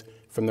ideas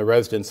from the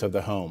residents of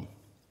the home.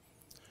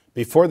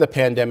 Before the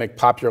pandemic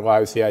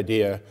popularized the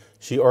idea,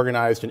 she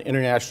organized an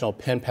international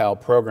pen pal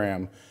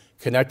program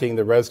connecting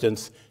the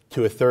residents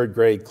to a 3rd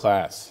grade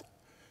class.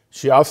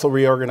 She also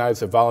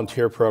reorganized a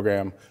volunteer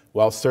program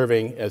while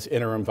serving as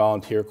interim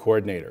volunteer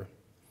coordinator.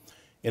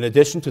 In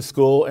addition to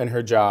school and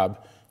her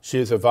job, she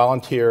is a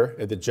volunteer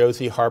at the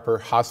Josie Harper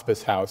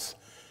Hospice House,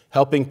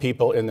 helping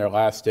people in their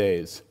last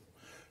days.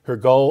 Her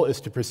goal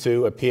is to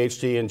pursue a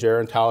PhD in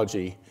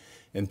gerontology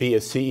and be a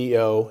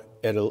CEO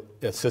at an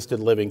assisted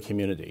living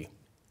community.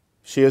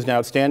 She is an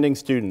outstanding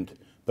student,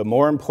 but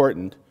more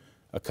important,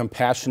 a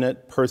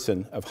compassionate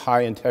person of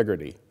high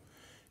integrity.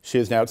 She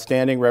is an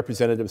outstanding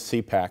representative of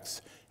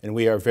CPACs, and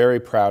we are very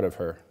proud of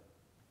her.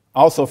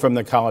 Also from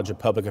the College of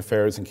Public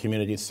Affairs and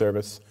Community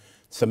Service,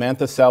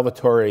 Samantha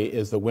Salvatore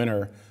is the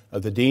winner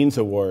of the Dean's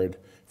Award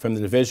from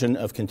the Division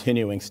of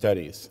Continuing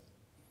Studies.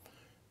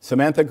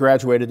 Samantha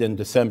graduated in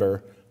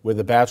December with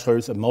a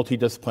Bachelor's of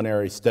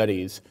Multidisciplinary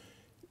Studies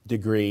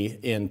degree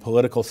in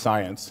Political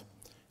Science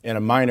and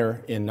a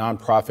minor in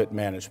Nonprofit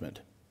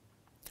Management.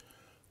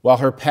 While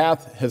her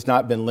path has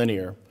not been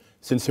linear,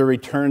 since her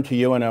return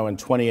to UNO in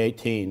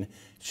 2018,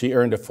 she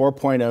earned a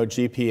 4.0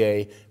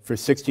 GPA for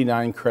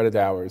 69 credit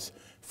hours,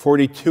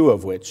 42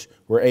 of which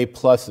were A+,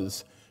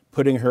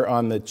 putting her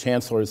on the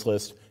Chancellor's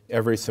list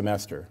every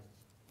semester.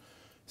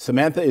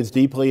 Samantha is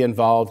deeply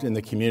involved in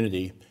the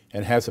community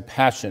and has a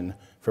passion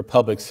for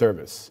public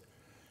service.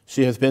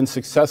 She has been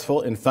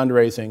successful in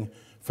fundraising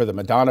for the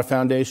Madonna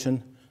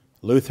Foundation,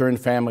 Lutheran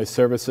Family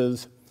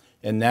Services,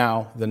 and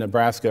now the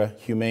Nebraska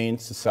Humane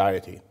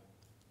Society.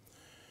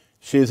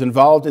 She is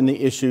involved in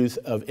the issues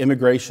of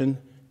immigration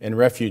and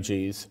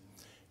refugees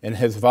and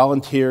has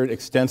volunteered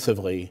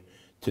extensively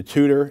to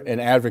tutor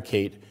and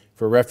advocate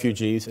for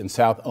refugees in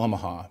South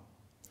Omaha.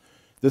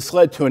 This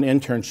led to an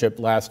internship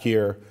last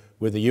year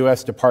with the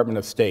U.S. Department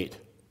of State.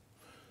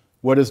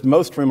 What is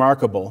most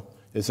remarkable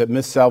is that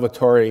Ms.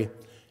 Salvatore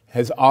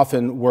has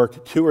often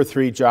worked 2 or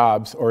 3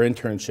 jobs or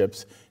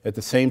internships at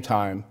the same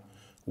time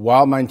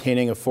while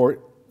maintaining a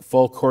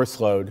full course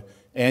load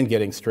and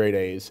getting straight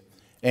A's,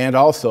 and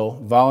also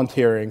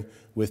volunteering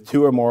with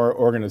 2 or more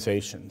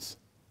organizations.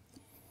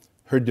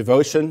 Her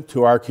devotion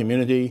to our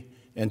community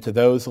and to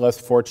those less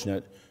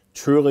fortunate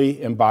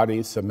truly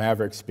embodies the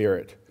Maverick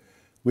spirit.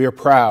 We are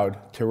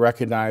proud to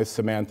recognize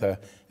Samantha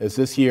as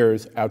this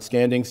year's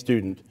Outstanding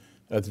Student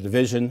of the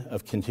Division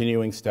of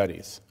Continuing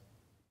Studies.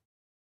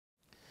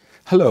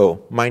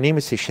 Hello, my name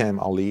is Hisham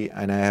Ali,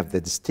 and I have the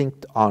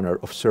distinct honor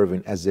of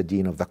serving as the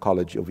Dean of the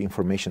College of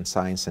Information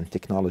Science and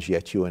Technology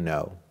at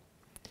UNO.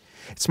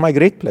 It's my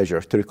great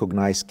pleasure to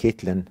recognize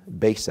Caitlin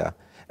Besa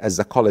as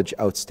the College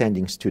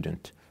Outstanding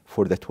Student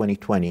for the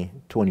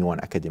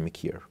 2020-21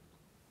 academic year.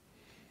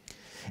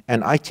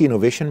 An IT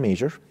innovation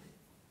major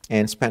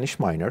and Spanish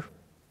minor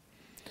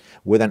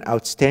with an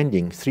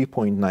outstanding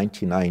 3.99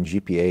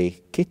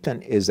 GPA,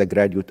 Caitlin is a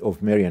graduate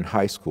of Marian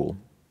High School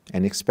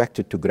and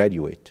expected to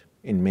graduate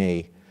in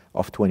May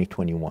of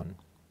 2021.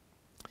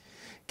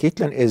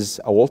 Caitlin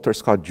is a Walter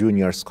Scott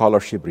Jr.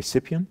 Scholarship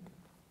recipient,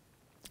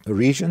 a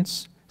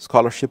Regents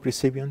Scholarship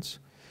recipient,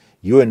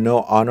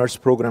 UNO Honors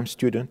Program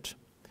student,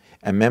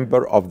 a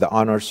member of the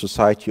Honors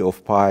Society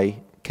of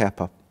Pi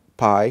Kappa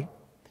Pi,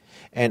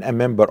 and a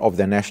member of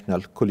the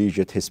National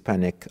Collegiate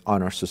Hispanic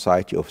Honor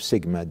Society of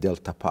Sigma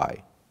Delta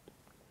Pi.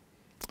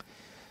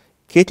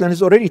 Caitlin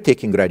is already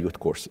taking graduate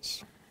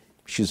courses.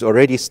 She's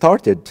already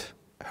started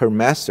her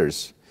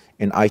master's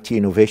in IT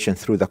innovation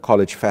through the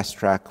College Fast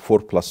Track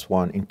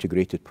 4+1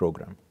 integrated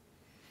program.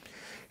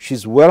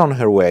 She's well on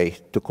her way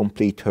to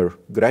complete her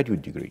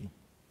graduate degree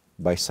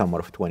by summer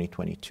of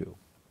 2022.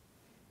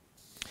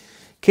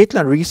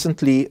 Caitlin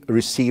recently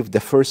received the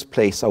first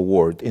place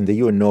award in the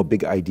UNO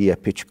Big Idea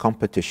Pitch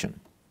competition.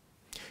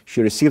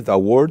 She received the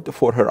award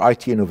for her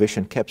IT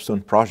innovation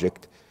capstone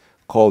project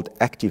called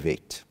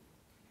Activate.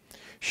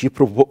 She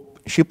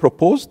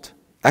proposed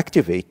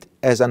Activate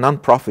as a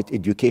nonprofit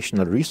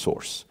educational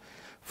resource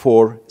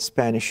for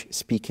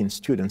Spanish-speaking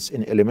students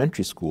in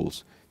elementary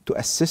schools to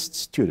assist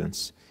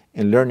students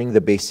in learning the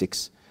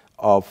basics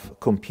of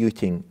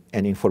computing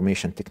and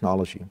information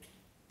technology.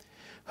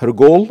 Her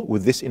goal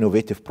with this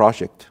innovative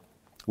project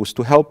was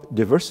to help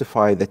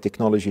diversify the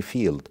technology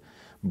field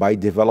by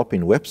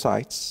developing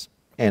websites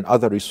and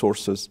other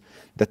resources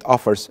that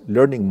offers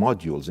learning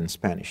modules in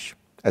Spanish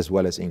as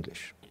well as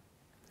English.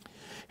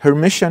 Her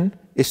mission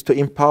is to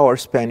empower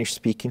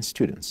Spanish-speaking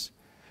students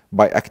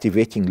by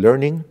activating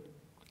learning,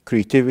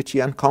 creativity,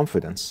 and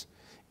confidence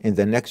in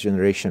the next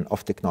generation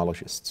of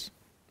technologists.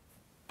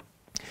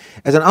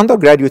 As an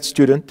undergraduate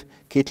student,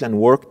 Caitlin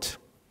worked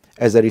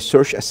as a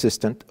research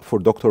assistant for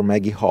Dr.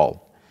 Maggie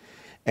Hall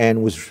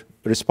and was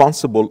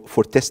responsible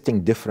for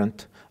testing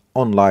different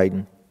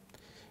online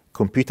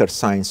computer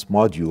science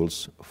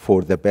modules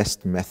for the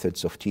best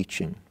methods of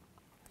teaching.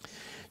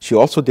 She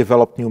also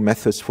developed new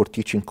methods for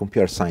teaching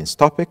computer science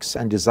topics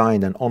and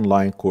designed an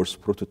online course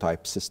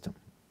prototype system.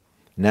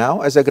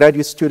 Now, as a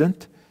graduate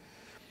student,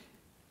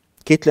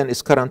 Caitlin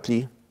is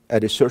currently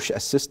a research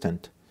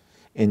assistant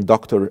in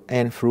Dr.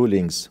 Anne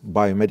Fruling's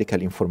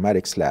biomedical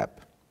informatics lab.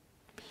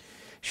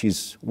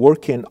 She's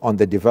working on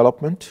the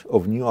development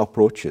of new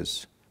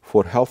approaches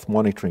for health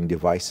monitoring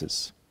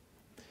devices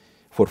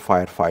for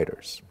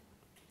firefighters.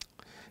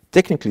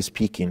 Technically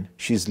speaking,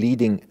 she's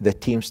leading the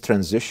team's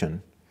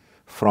transition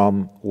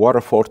from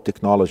waterfall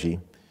technology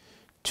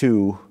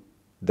to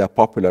the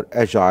popular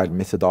agile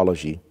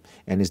methodology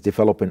and is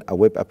developing a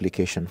web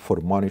application for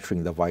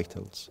monitoring the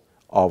vitals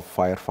of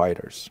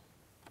firefighters.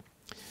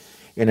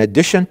 In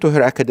addition to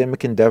her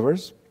academic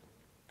endeavors,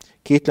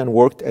 Caitlin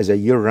worked as a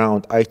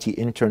year-round IT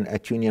intern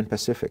at Union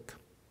Pacific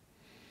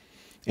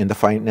in the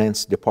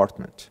finance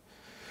department.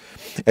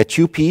 At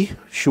UP,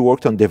 she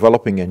worked on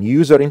developing a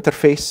user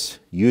interface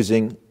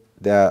using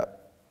the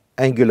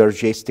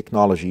AngularJS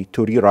technology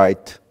to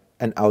rewrite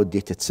an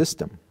outdated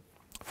system.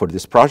 For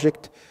this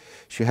project,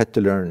 She had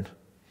to learn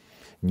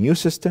new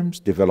systems,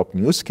 develop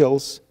new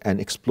skills,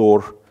 and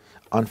explore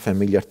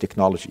unfamiliar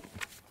technology.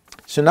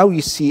 So now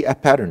you see a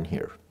pattern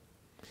here.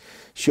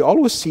 She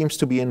always seems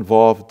to be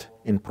involved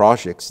in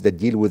projects that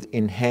deal with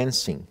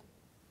enhancing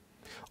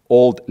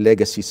old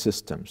legacy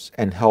systems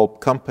and help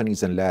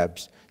companies and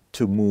labs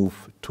to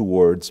move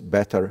towards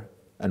better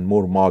and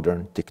more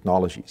modern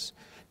technologies.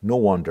 No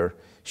wonder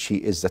she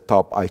is the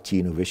top IT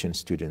innovation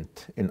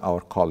student in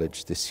our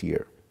college this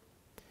year.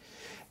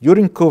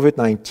 During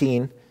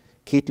COVID-19,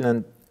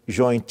 Caitlin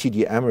joined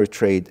TD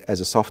Ameritrade as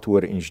a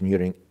software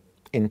engineering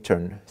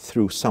intern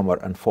through summer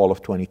and fall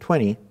of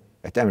 2020.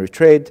 At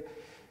Ameritrade,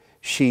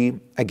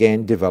 she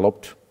again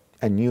developed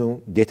a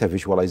new data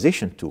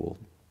visualization tool,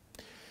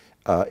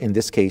 in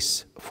this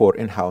case for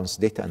in-house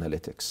data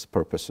analytics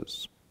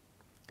purposes.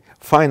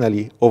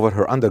 Finally, over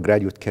her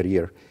undergraduate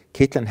career,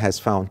 Caitlin has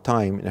found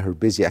time in her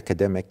busy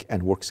academic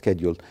and work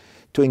schedule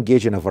to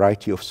engage in a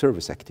variety of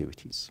service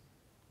activities.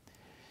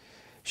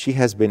 She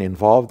has been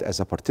involved as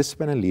a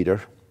participant and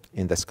leader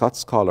in the Scott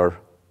Scholar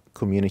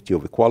Community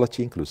of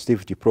Equality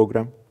Inclusivity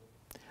Program,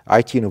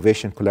 IT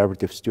Innovation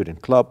Collaborative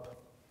Student Club,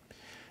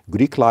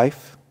 Greek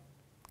Life,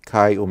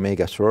 Chi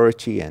Omega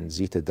Sorority and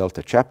Zeta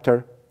Delta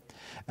Chapter,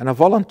 and a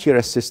volunteer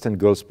assistant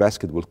girls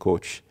basketball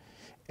coach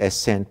at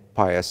St.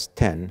 Pius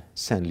X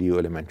San Leo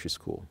Elementary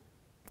School.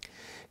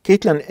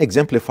 Caitlin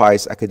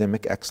exemplifies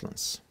academic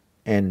excellence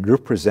and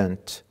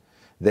represents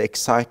the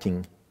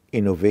exciting,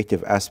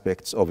 innovative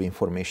aspects of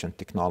information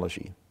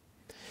technology.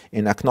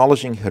 In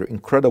acknowledging her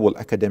incredible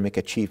academic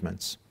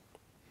achievements,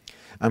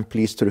 I'm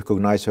pleased to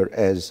recognize her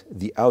as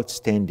the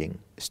outstanding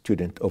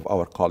student of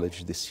our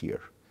college this year.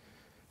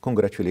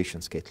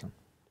 Congratulations, Caitlin.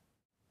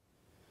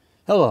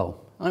 Hello,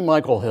 I'm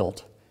Michael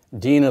Hilt,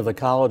 Dean of the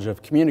College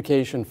of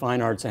Communication,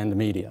 Fine Arts, and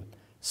Media,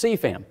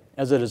 CFAM,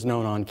 as it is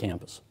known on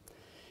campus.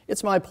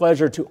 It's my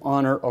pleasure to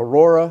honor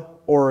Aurora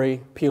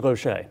Ori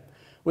Pilochet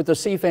with the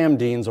CFAM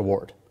Dean's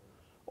Award.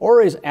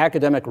 Ori's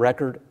academic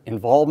record,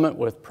 involvement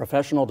with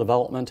professional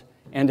development,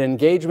 and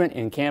engagement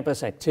in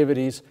campus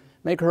activities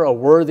make her a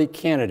worthy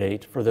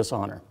candidate for this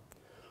honor.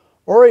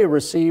 Ori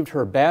received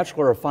her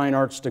Bachelor of Fine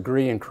Arts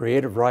degree in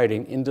creative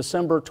writing in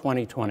December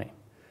 2020.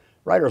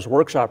 Writer's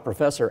Workshop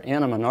professor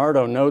Anna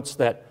Menardo notes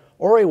that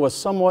Ori was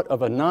somewhat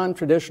of a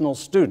non-traditional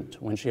student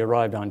when she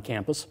arrived on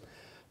campus.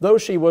 Though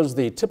she was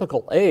the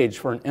typical age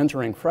for an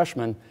entering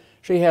freshman,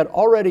 she had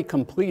already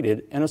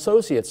completed an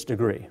associate's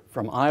degree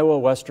from Iowa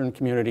Western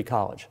Community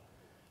College.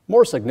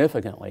 More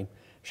significantly,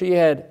 she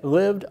had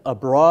lived a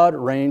broad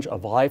range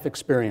of life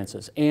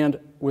experiences and,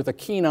 with a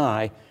keen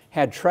eye,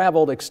 had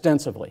traveled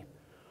extensively.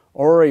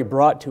 Ori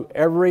brought to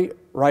every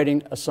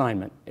writing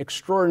assignment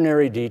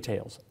extraordinary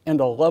details and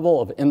a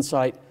level of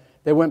insight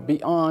that went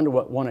beyond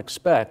what one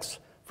expects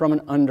from an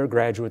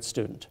undergraduate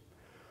student.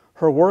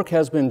 Her work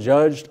has been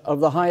judged of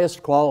the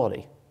highest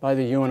quality by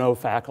the UNO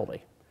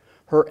faculty.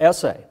 Her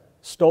essay,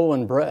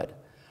 Stolen Bread,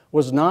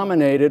 was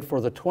nominated for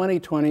the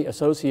 2020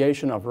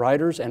 Association of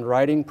Writers and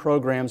Writing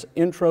Programs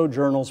Intro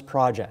Journals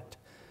Project,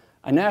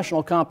 a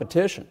national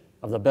competition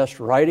of the best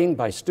writing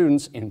by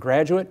students in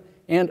graduate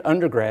and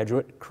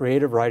undergraduate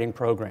creative writing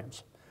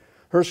programs.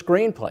 Her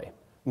screenplay,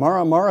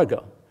 Mara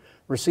Marigo,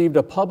 received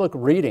a public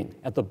reading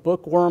at the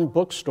Bookworm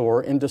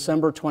Bookstore in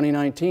December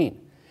 2019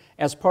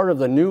 as part of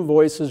the New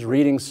Voices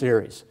reading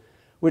series,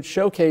 which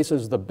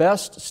showcases the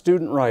best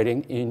student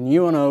writing in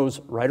UNO's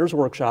Writers'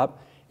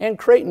 Workshop and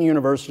Creighton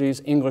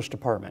University's English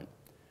department.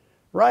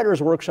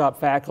 Writers' Workshop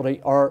faculty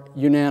are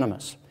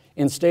unanimous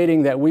in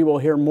stating that we will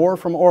hear more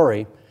from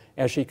Ori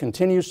as she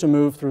continues to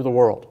move through the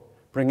world,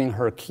 bringing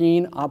her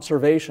keen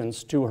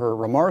observations to her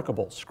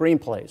remarkable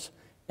screenplays,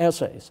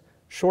 essays,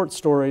 short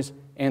stories,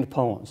 and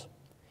poems.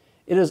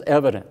 It is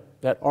evident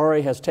that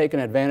Ori has taken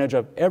advantage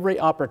of every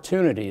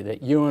opportunity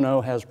that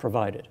UNO has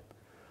provided.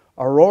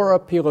 Aurora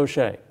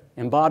Pilochet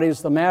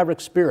embodies the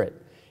maverick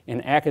spirit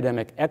in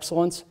academic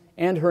excellence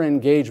and her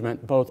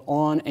engagement both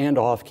on and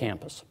off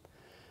campus.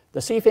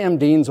 The CFAM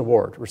Dean's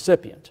Award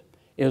recipient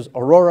is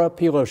Aurora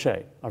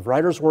Pilochet of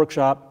Writers'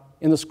 Workshop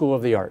in the School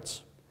of the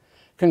Arts.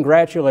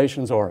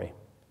 Congratulations, Ori.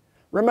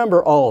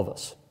 Remember, all of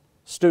us,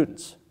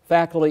 students,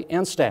 faculty,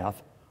 and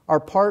staff, are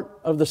part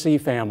of the C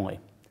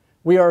family.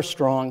 We are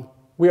strong,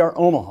 we are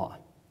Omaha,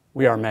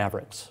 we are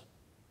Mavericks.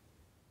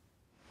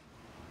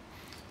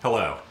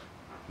 Hello,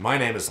 my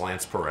name is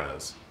Lance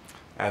Perez.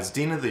 As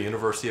Dean of the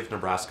University of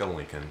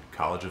Nebraska-Lincoln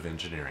College of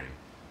Engineering,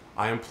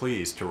 I am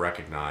pleased to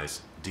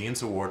recognize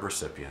Dean's Award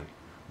recipient,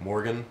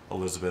 Morgan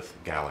Elizabeth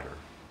Gallagher.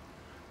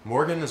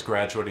 Morgan is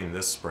graduating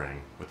this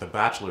spring with a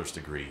bachelor's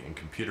degree in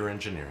computer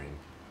engineering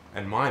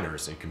and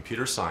minors in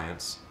computer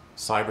science,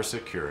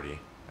 cybersecurity,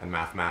 and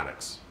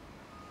mathematics.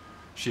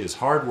 She is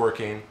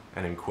hardworking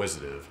and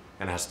inquisitive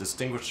and has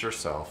distinguished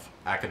herself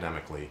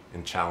academically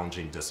in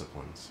challenging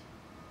disciplines.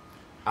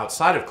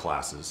 Outside of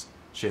classes,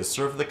 she has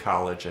served the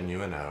college and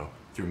UNO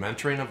through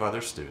mentoring of other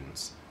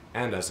students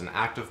and as an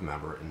active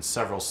member in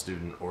several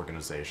student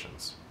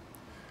organizations.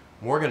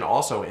 Morgan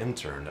also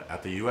interned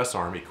at the U.S.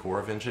 Army Corps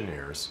of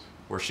Engineers,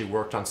 where she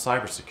worked on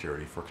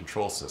cybersecurity for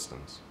control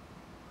systems.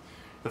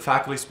 The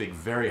faculty speak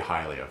very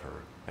highly of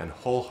her and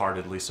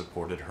wholeheartedly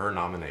supported her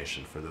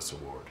nomination for this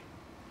award.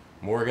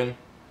 Morgan,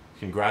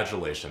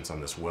 congratulations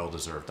on this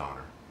well-deserved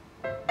honor.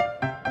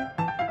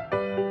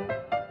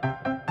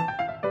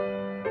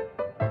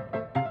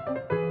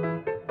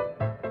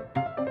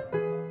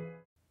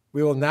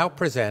 We will now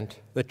present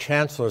the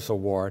Chancellor's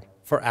Award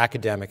for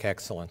Academic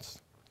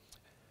Excellence.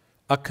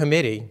 A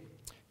committee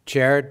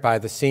chaired by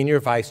the Senior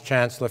Vice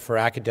Chancellor for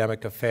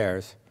Academic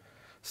Affairs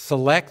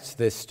selects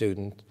this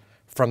student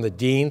from the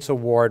Dean's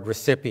Award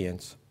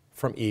recipients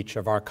from each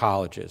of our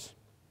colleges.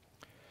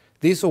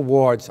 These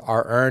awards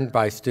are earned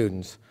by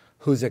students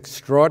whose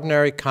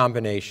extraordinary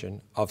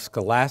combination of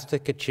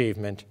scholastic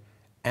achievement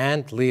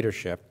and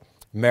leadership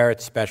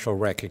merits special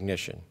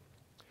recognition.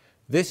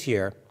 This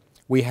year,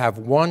 we have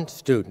one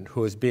student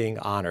who is being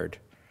honored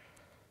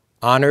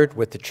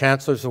with the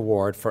Chancellor's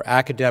Award for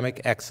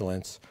Academic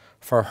Excellence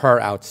for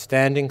her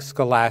outstanding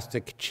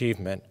scholastic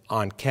achievement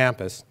on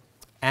campus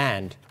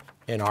and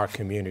in our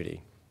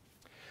community.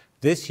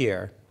 This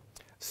year,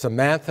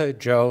 Samantha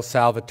Jo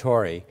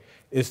Salvatore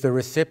is the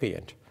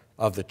recipient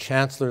of the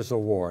Chancellor's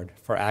Award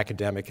for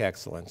Academic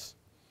Excellence.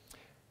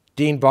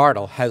 Dean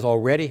Bartle has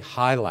already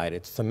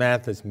highlighted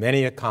Samantha's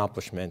many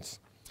accomplishments,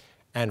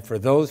 and for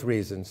those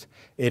reasons,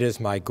 it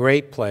is my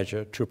great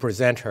pleasure to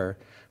present her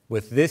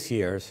with this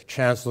year's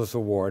Chancellor's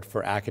Award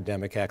for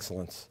Academic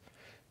Excellence.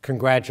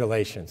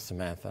 Congratulations,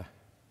 Samantha.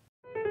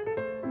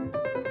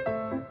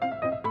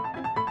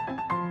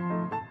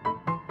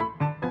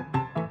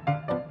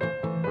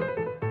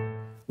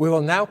 We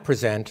will now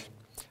present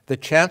the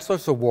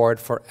Chancellor's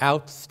Award for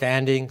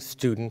Outstanding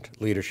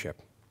Student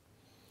Leadership.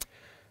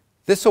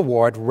 This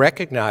award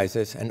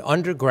recognizes an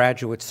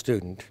undergraduate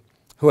student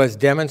who has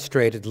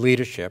demonstrated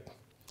leadership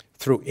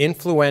through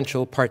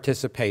influential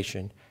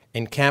participation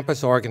in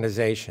campus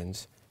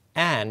organizations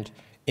and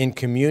in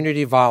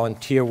community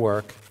volunteer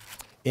work,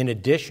 in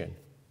addition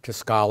to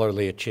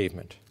scholarly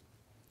achievement.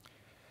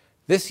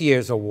 This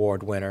year's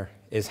award winner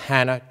is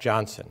Hannah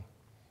Johnson.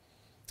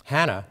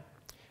 Hannah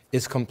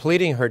is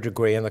completing her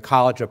degree in the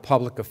College of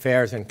Public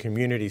Affairs and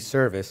Community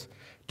Service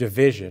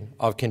Division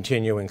of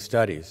Continuing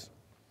Studies.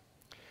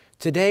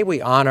 Today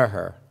we honor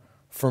her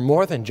for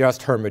more than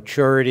just her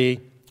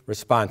maturity,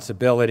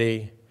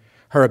 responsibility,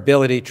 her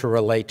ability to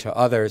relate to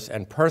others,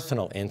 and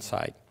personal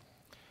insight,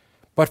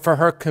 but for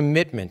her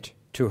commitment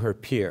to her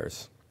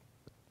peers.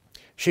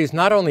 She's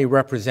not only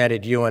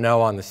represented UNO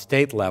on the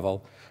state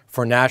level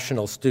for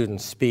National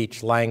Student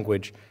Speech,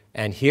 Language,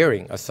 and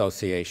Hearing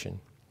Association,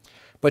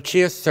 but she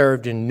has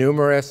served in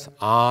numerous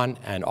on-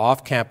 and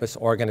off-campus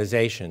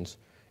organizations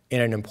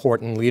in an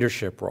important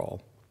leadership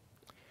role.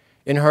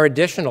 In her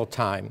additional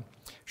time,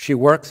 she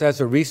works as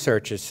a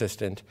research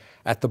assistant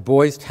at the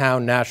Boys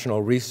Town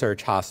National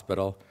Research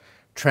Hospital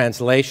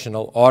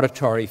Translational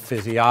Auditory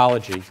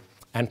Physiology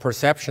and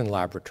Perception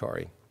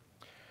Laboratory.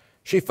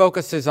 She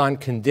focuses on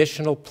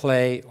conditional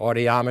play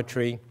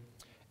audiometry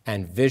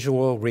and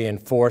visual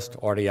reinforced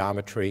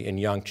audiometry in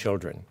young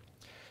children.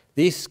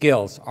 These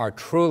skills are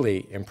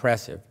truly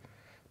impressive,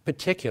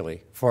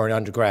 particularly for an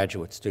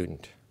undergraduate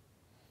student.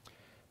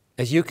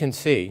 As you can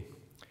see,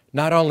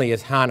 not only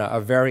is Hannah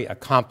a very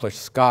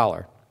accomplished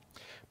scholar,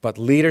 but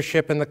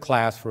leadership in the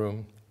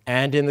classroom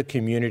and in the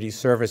community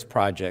service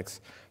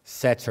projects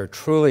sets her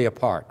truly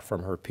apart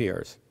from her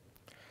peers.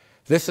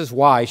 This is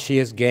why she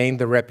has gained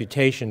the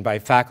reputation by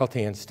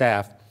faculty and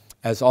staff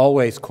as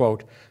always,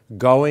 quote,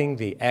 going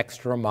the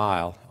extra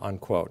mile,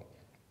 unquote.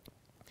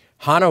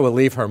 Hannah will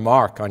leave her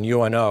mark on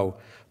UNO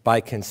by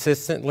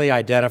consistently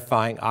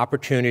identifying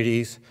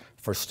opportunities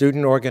for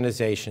student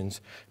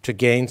organizations to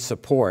gain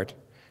support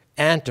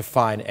and to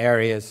find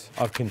areas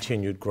of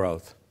continued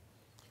growth.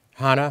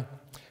 Hannah,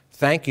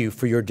 thank you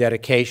for your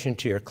dedication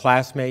to your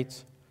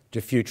classmates,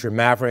 to future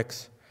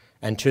Mavericks,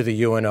 and to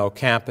the UNO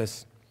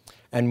campus,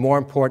 and more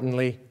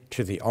importantly,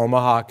 to the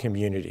Omaha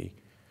community.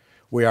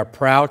 We are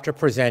proud to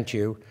present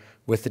you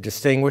with the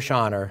distinguished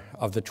honor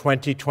of the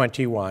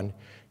 2021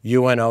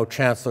 UNO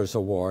Chancellor's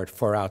Award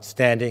for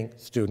Outstanding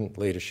Student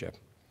Leadership.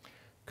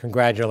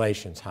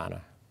 Congratulations,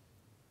 Hannah.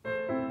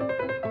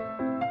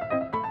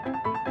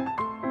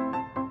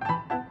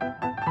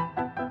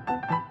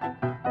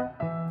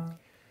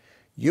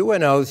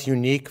 UNO's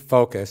unique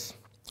focus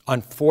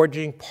on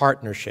forging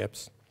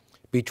partnerships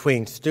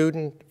between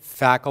student,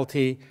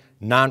 faculty,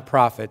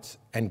 nonprofits,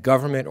 and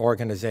government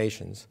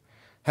organizations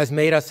has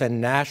made us a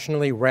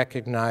nationally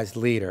recognized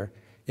leader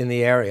in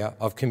the area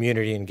of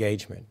community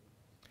engagement.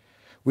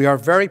 We are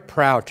very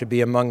proud to be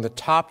among the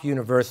top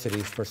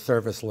universities for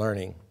service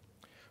learning,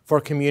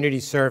 for community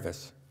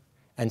service,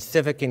 and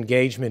civic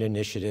engagement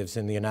initiatives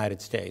in the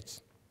United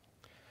States.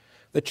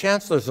 The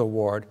Chancellor's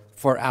Award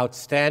for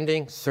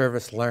Outstanding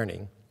Service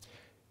Learning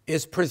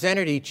is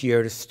presented each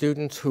year to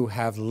students who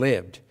have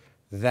lived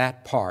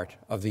that part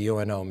of the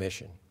UNO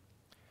mission.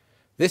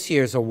 This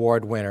year's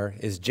award winner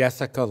is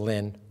Jessica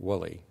Lynn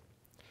Woolley.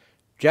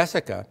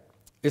 Jessica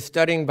is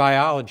studying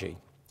biology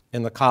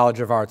in the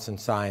College of Arts and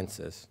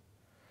Sciences.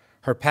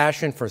 Her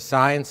passion for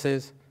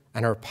sciences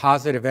and her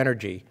positive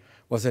energy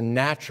was a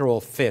natural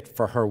fit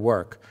for her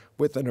work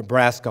with the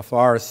Nebraska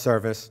Forest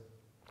Service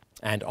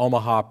and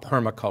Omaha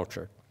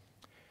permaculture.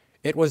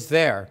 It was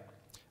there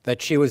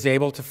that she was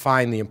able to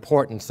find the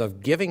importance of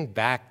giving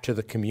back to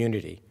the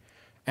community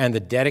and the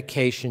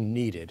dedication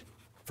needed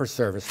for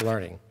service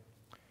learning.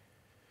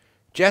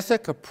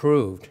 Jessica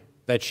proved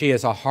that she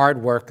is a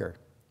hard worker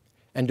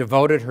and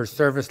devoted her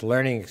service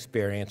learning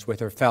experience with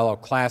her fellow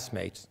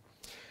classmates,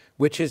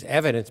 which is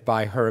evidenced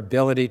by her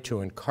ability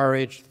to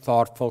encourage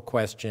thoughtful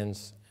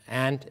questions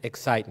and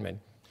excitement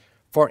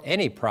for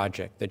any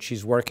project that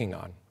she's working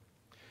on.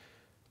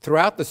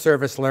 Throughout the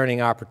service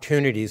learning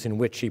opportunities in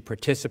which she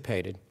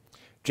participated,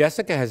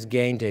 Jessica has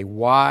gained a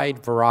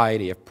wide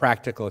variety of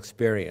practical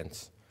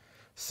experience,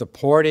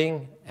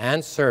 supporting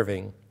and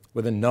serving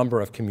with a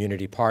number of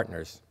community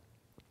partners.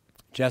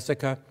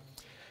 Jessica,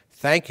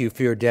 thank you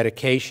for your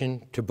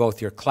dedication to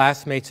both your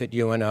classmates at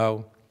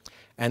UNO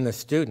and the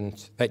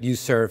students that you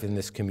serve in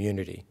this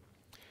community.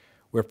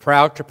 We're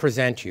proud to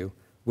present you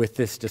with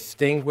this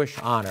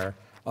distinguished honor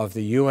of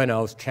the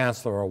UNO's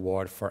Chancellor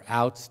Award for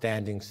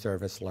Outstanding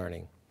Service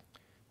Learning.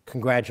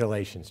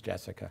 Congratulations,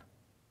 Jessica.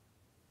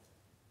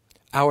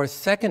 Our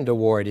second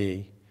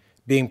awardee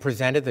being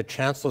presented the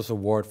Chancellor's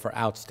Award for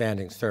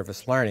Outstanding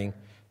Service Learning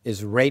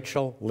is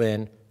Rachel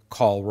Lynn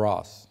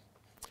Call-Ross.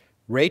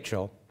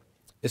 Rachel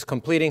is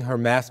completing her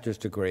master's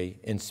degree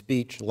in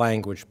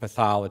speech-language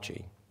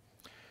pathology.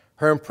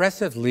 Her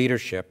impressive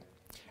leadership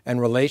and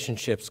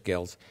relationship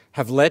skills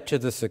have led to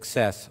the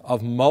success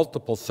of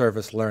multiple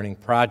service learning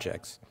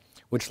projects,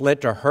 which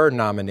led to her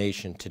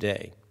nomination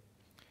today.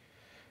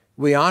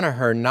 We honor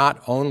her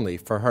not only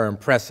for her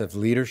impressive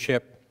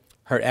leadership,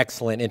 her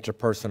excellent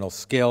interpersonal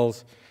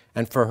skills,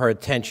 and for her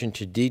attention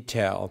to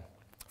detail,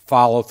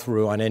 follow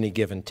through on any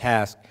given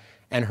task,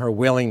 and her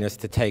willingness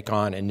to take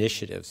on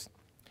initiatives.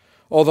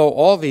 Although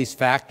all these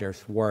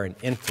factors were an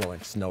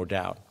influence, no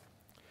doubt.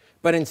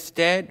 But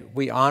instead,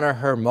 we honor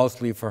her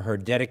mostly for her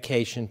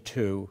dedication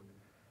to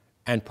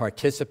and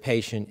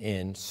participation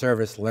in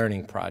service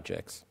learning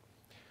projects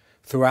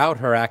throughout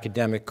her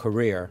academic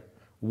career,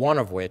 one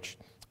of which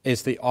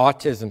is the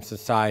Autism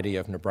Society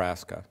of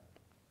Nebraska.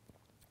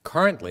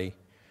 Currently,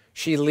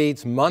 she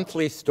leads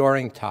monthly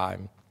story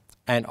time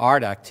and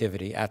art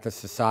activity at the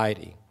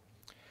Society.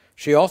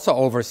 She also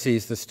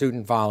oversees the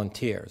student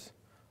volunteers,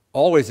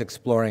 always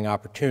exploring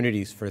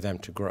opportunities for them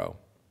to grow.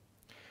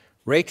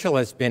 Rachel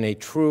has been a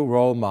true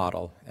role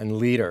model and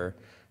leader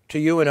to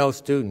UNO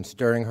students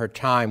during her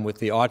time with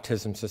the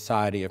Autism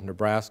Society of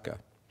Nebraska.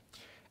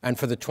 And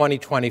for the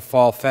 2020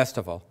 Fall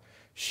Festival,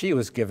 she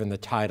was given the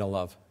title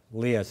of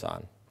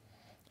Liaison.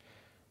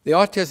 The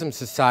Autism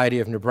Society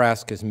of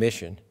Nebraska's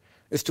mission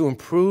is to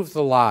improve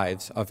the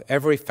lives of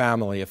every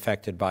family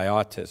affected by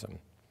autism.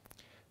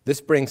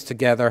 This brings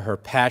together her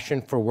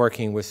passion for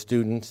working with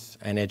students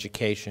and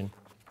education,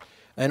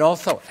 and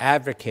also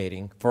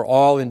advocating for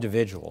all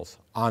individuals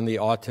on the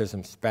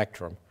autism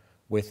spectrum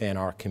within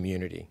our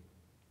community.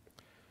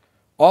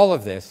 All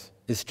of this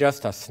is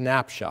just a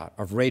snapshot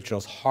of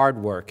Rachel's hard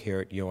work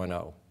here at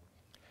UNO.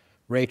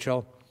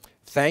 Rachel,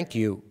 thank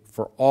you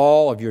for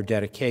all of your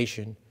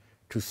dedication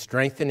to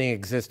strengthening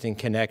existing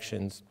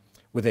connections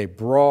with a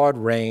broad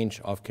range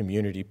of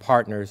community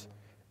partners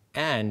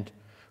and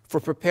for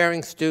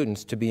preparing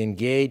students to be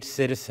engaged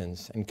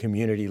citizens and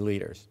community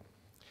leaders.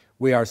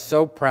 We are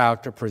so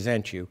proud to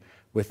present you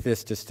with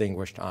this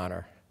distinguished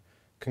honor.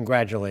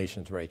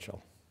 Congratulations,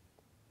 Rachel.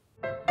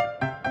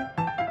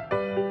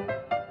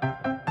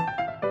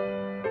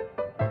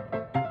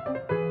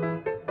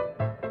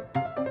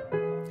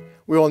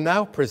 We will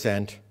now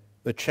present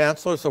the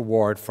Chancellor's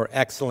Award for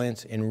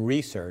Excellence in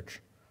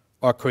Research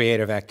or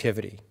Creative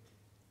Activity.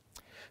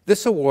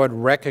 This award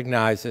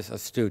recognizes a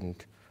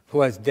student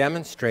who has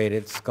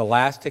demonstrated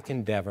scholastic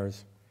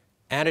endeavors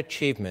and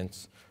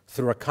achievements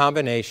through a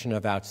combination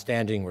of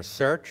outstanding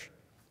research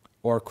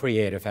or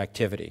creative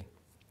activity.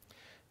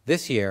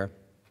 This year,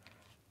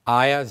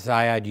 Aya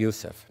Zayed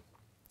Youssef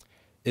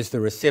is the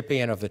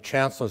recipient of the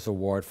Chancellor's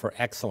Award for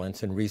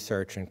Excellence in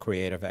Research and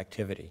Creative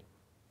Activity.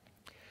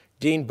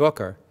 Dean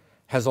Booker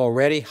has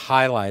already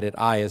highlighted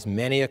Aya's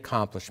many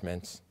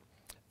accomplishments,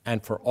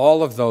 and for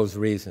all of those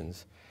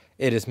reasons,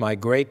 it is my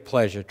great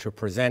pleasure to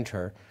present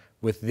her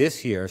with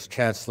this year's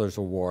Chancellor's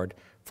Award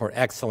for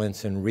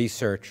Excellence in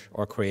Research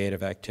or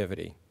Creative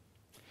Activity.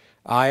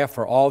 Aya,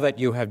 for all that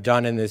you have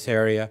done in this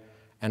area,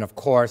 and of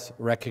course,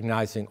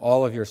 recognizing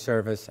all of your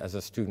service as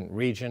a student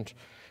regent,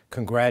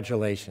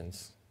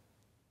 congratulations.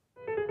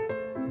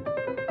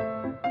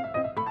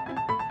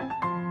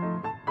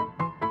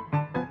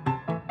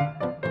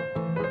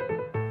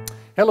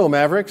 Hello,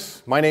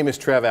 Mavericks. My name is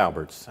Trev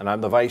Alberts, and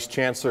I'm the Vice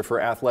Chancellor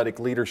for Athletic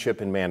Leadership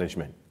and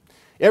Management.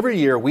 Every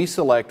year, we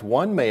select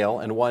one male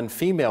and one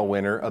female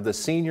winner of the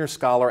Senior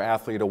Scholar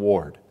Athlete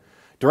Award.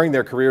 During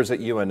their careers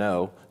at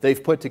UNO,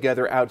 they've put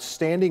together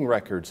outstanding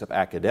records of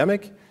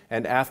academic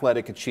and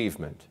athletic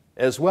achievement,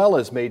 as well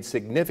as made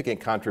significant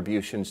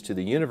contributions to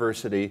the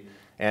university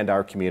and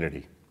our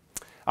community.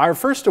 Our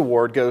first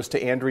award goes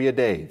to Andrea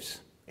Daves.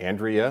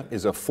 Andrea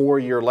is a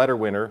 4-year letter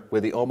winner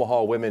with the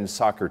Omaha women's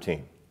soccer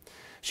team.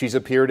 She's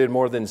appeared in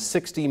more than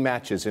 60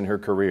 matches in her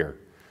career.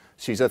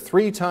 She's a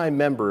 3-time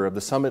member of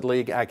the Summit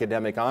League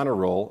Academic Honor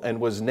Roll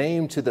and was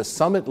named to the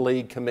Summit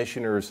League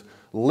Commissioner's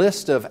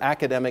list of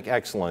academic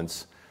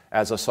excellence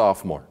as a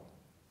sophomore.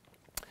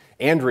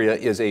 Andrea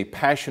is a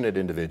passionate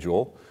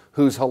individual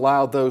who's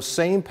allowed those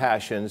same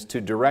passions to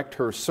direct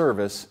her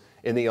service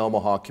in the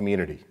Omaha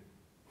community.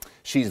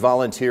 She's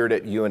volunteered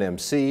at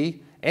UNMC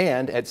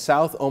and at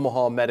South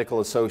Omaha Medical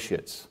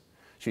Associates.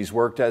 She's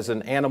worked as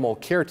an animal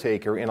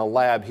caretaker in a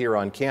lab here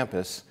on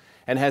campus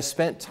and has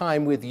spent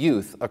time with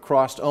youth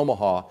across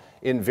Omaha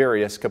in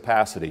various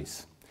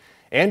capacities.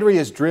 Andrea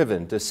is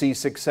driven to see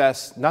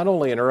success not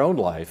only in her own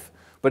life,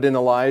 but in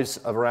the lives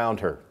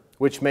around her,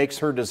 which makes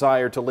her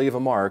desire to leave a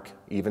mark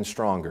even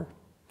stronger.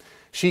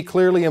 She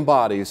clearly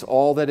embodies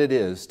all that it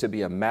is to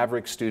be a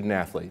maverick student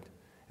athlete,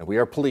 and we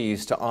are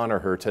pleased to honor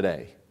her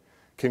today.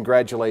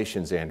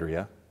 Congratulations,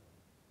 Andrea.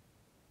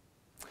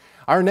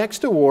 Our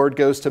next award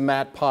goes to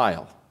Matt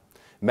Pyle.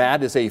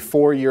 Matt is a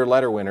 4-year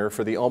letter winner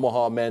for the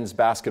Omaha men's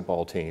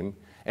basketball team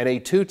and a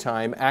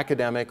 2-time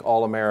academic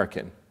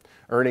All-American,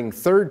 earning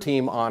 3rd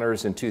team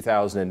honors in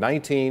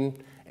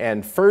 2019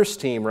 and 1st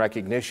team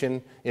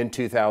recognition in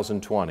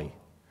 2020.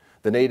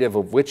 The native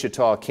of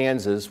Wichita,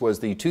 Kansas, was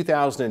the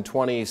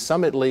 2020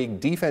 Summit League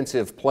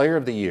Defensive Player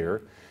of the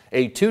Year,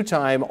 a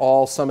 2-time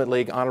All-Summit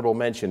League Honorable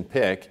Mention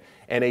pick,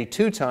 and a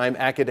 2-time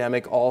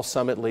Academic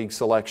All-Summit League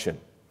selection.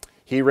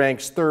 He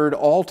ranks 3rd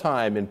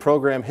all-time in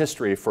program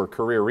history for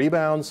career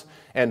rebounds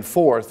and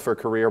 4th for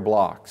career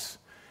blocks.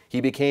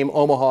 He became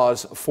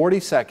Omaha's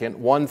 42nd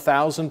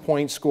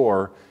 1,000-point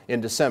scorer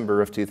in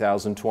December of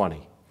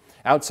 2020.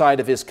 Outside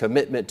of his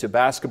commitment to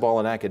basketball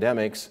and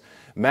academics,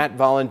 Matt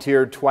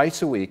volunteered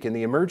twice a week in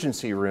the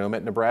emergency room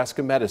at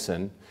Nebraska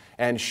Medicine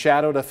and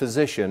shadowed a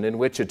physician in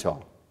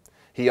Wichita.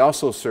 He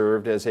also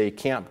served as a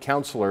camp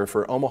counselor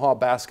for Omaha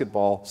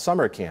basketball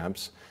summer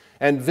camps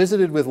and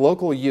visited with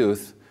local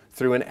youth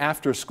through an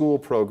after-school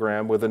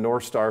program with the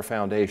North Star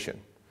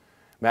Foundation.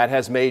 Matt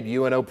has made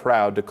UNO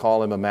proud to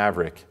call him a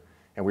maverick,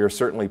 and we are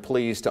certainly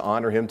pleased to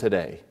honor him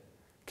today.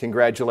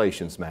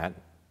 Congratulations, Matt.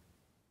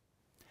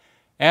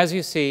 As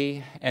you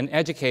see, an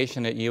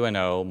education at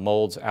UNO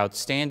molds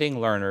outstanding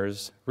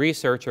learners,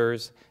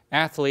 researchers,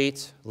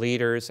 athletes,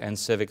 leaders, and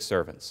civic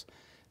servants.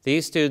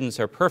 These students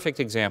are perfect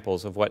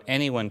examples of what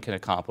anyone can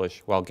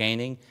accomplish while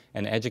gaining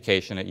an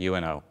education at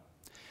UNO.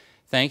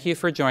 Thank you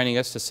for joining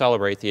us to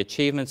celebrate the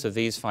achievements of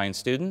these fine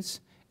students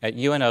at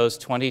UNO's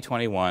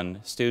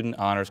 2021 Student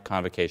Honors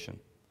Convocation.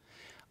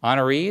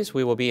 Honorees,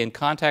 we will be in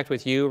contact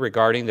with you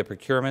regarding the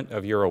procurement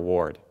of your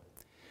award.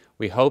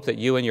 We hope that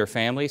you and your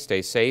family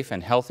stay safe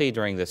and healthy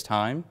during this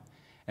time.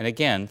 And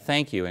again,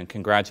 thank you and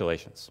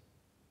congratulations.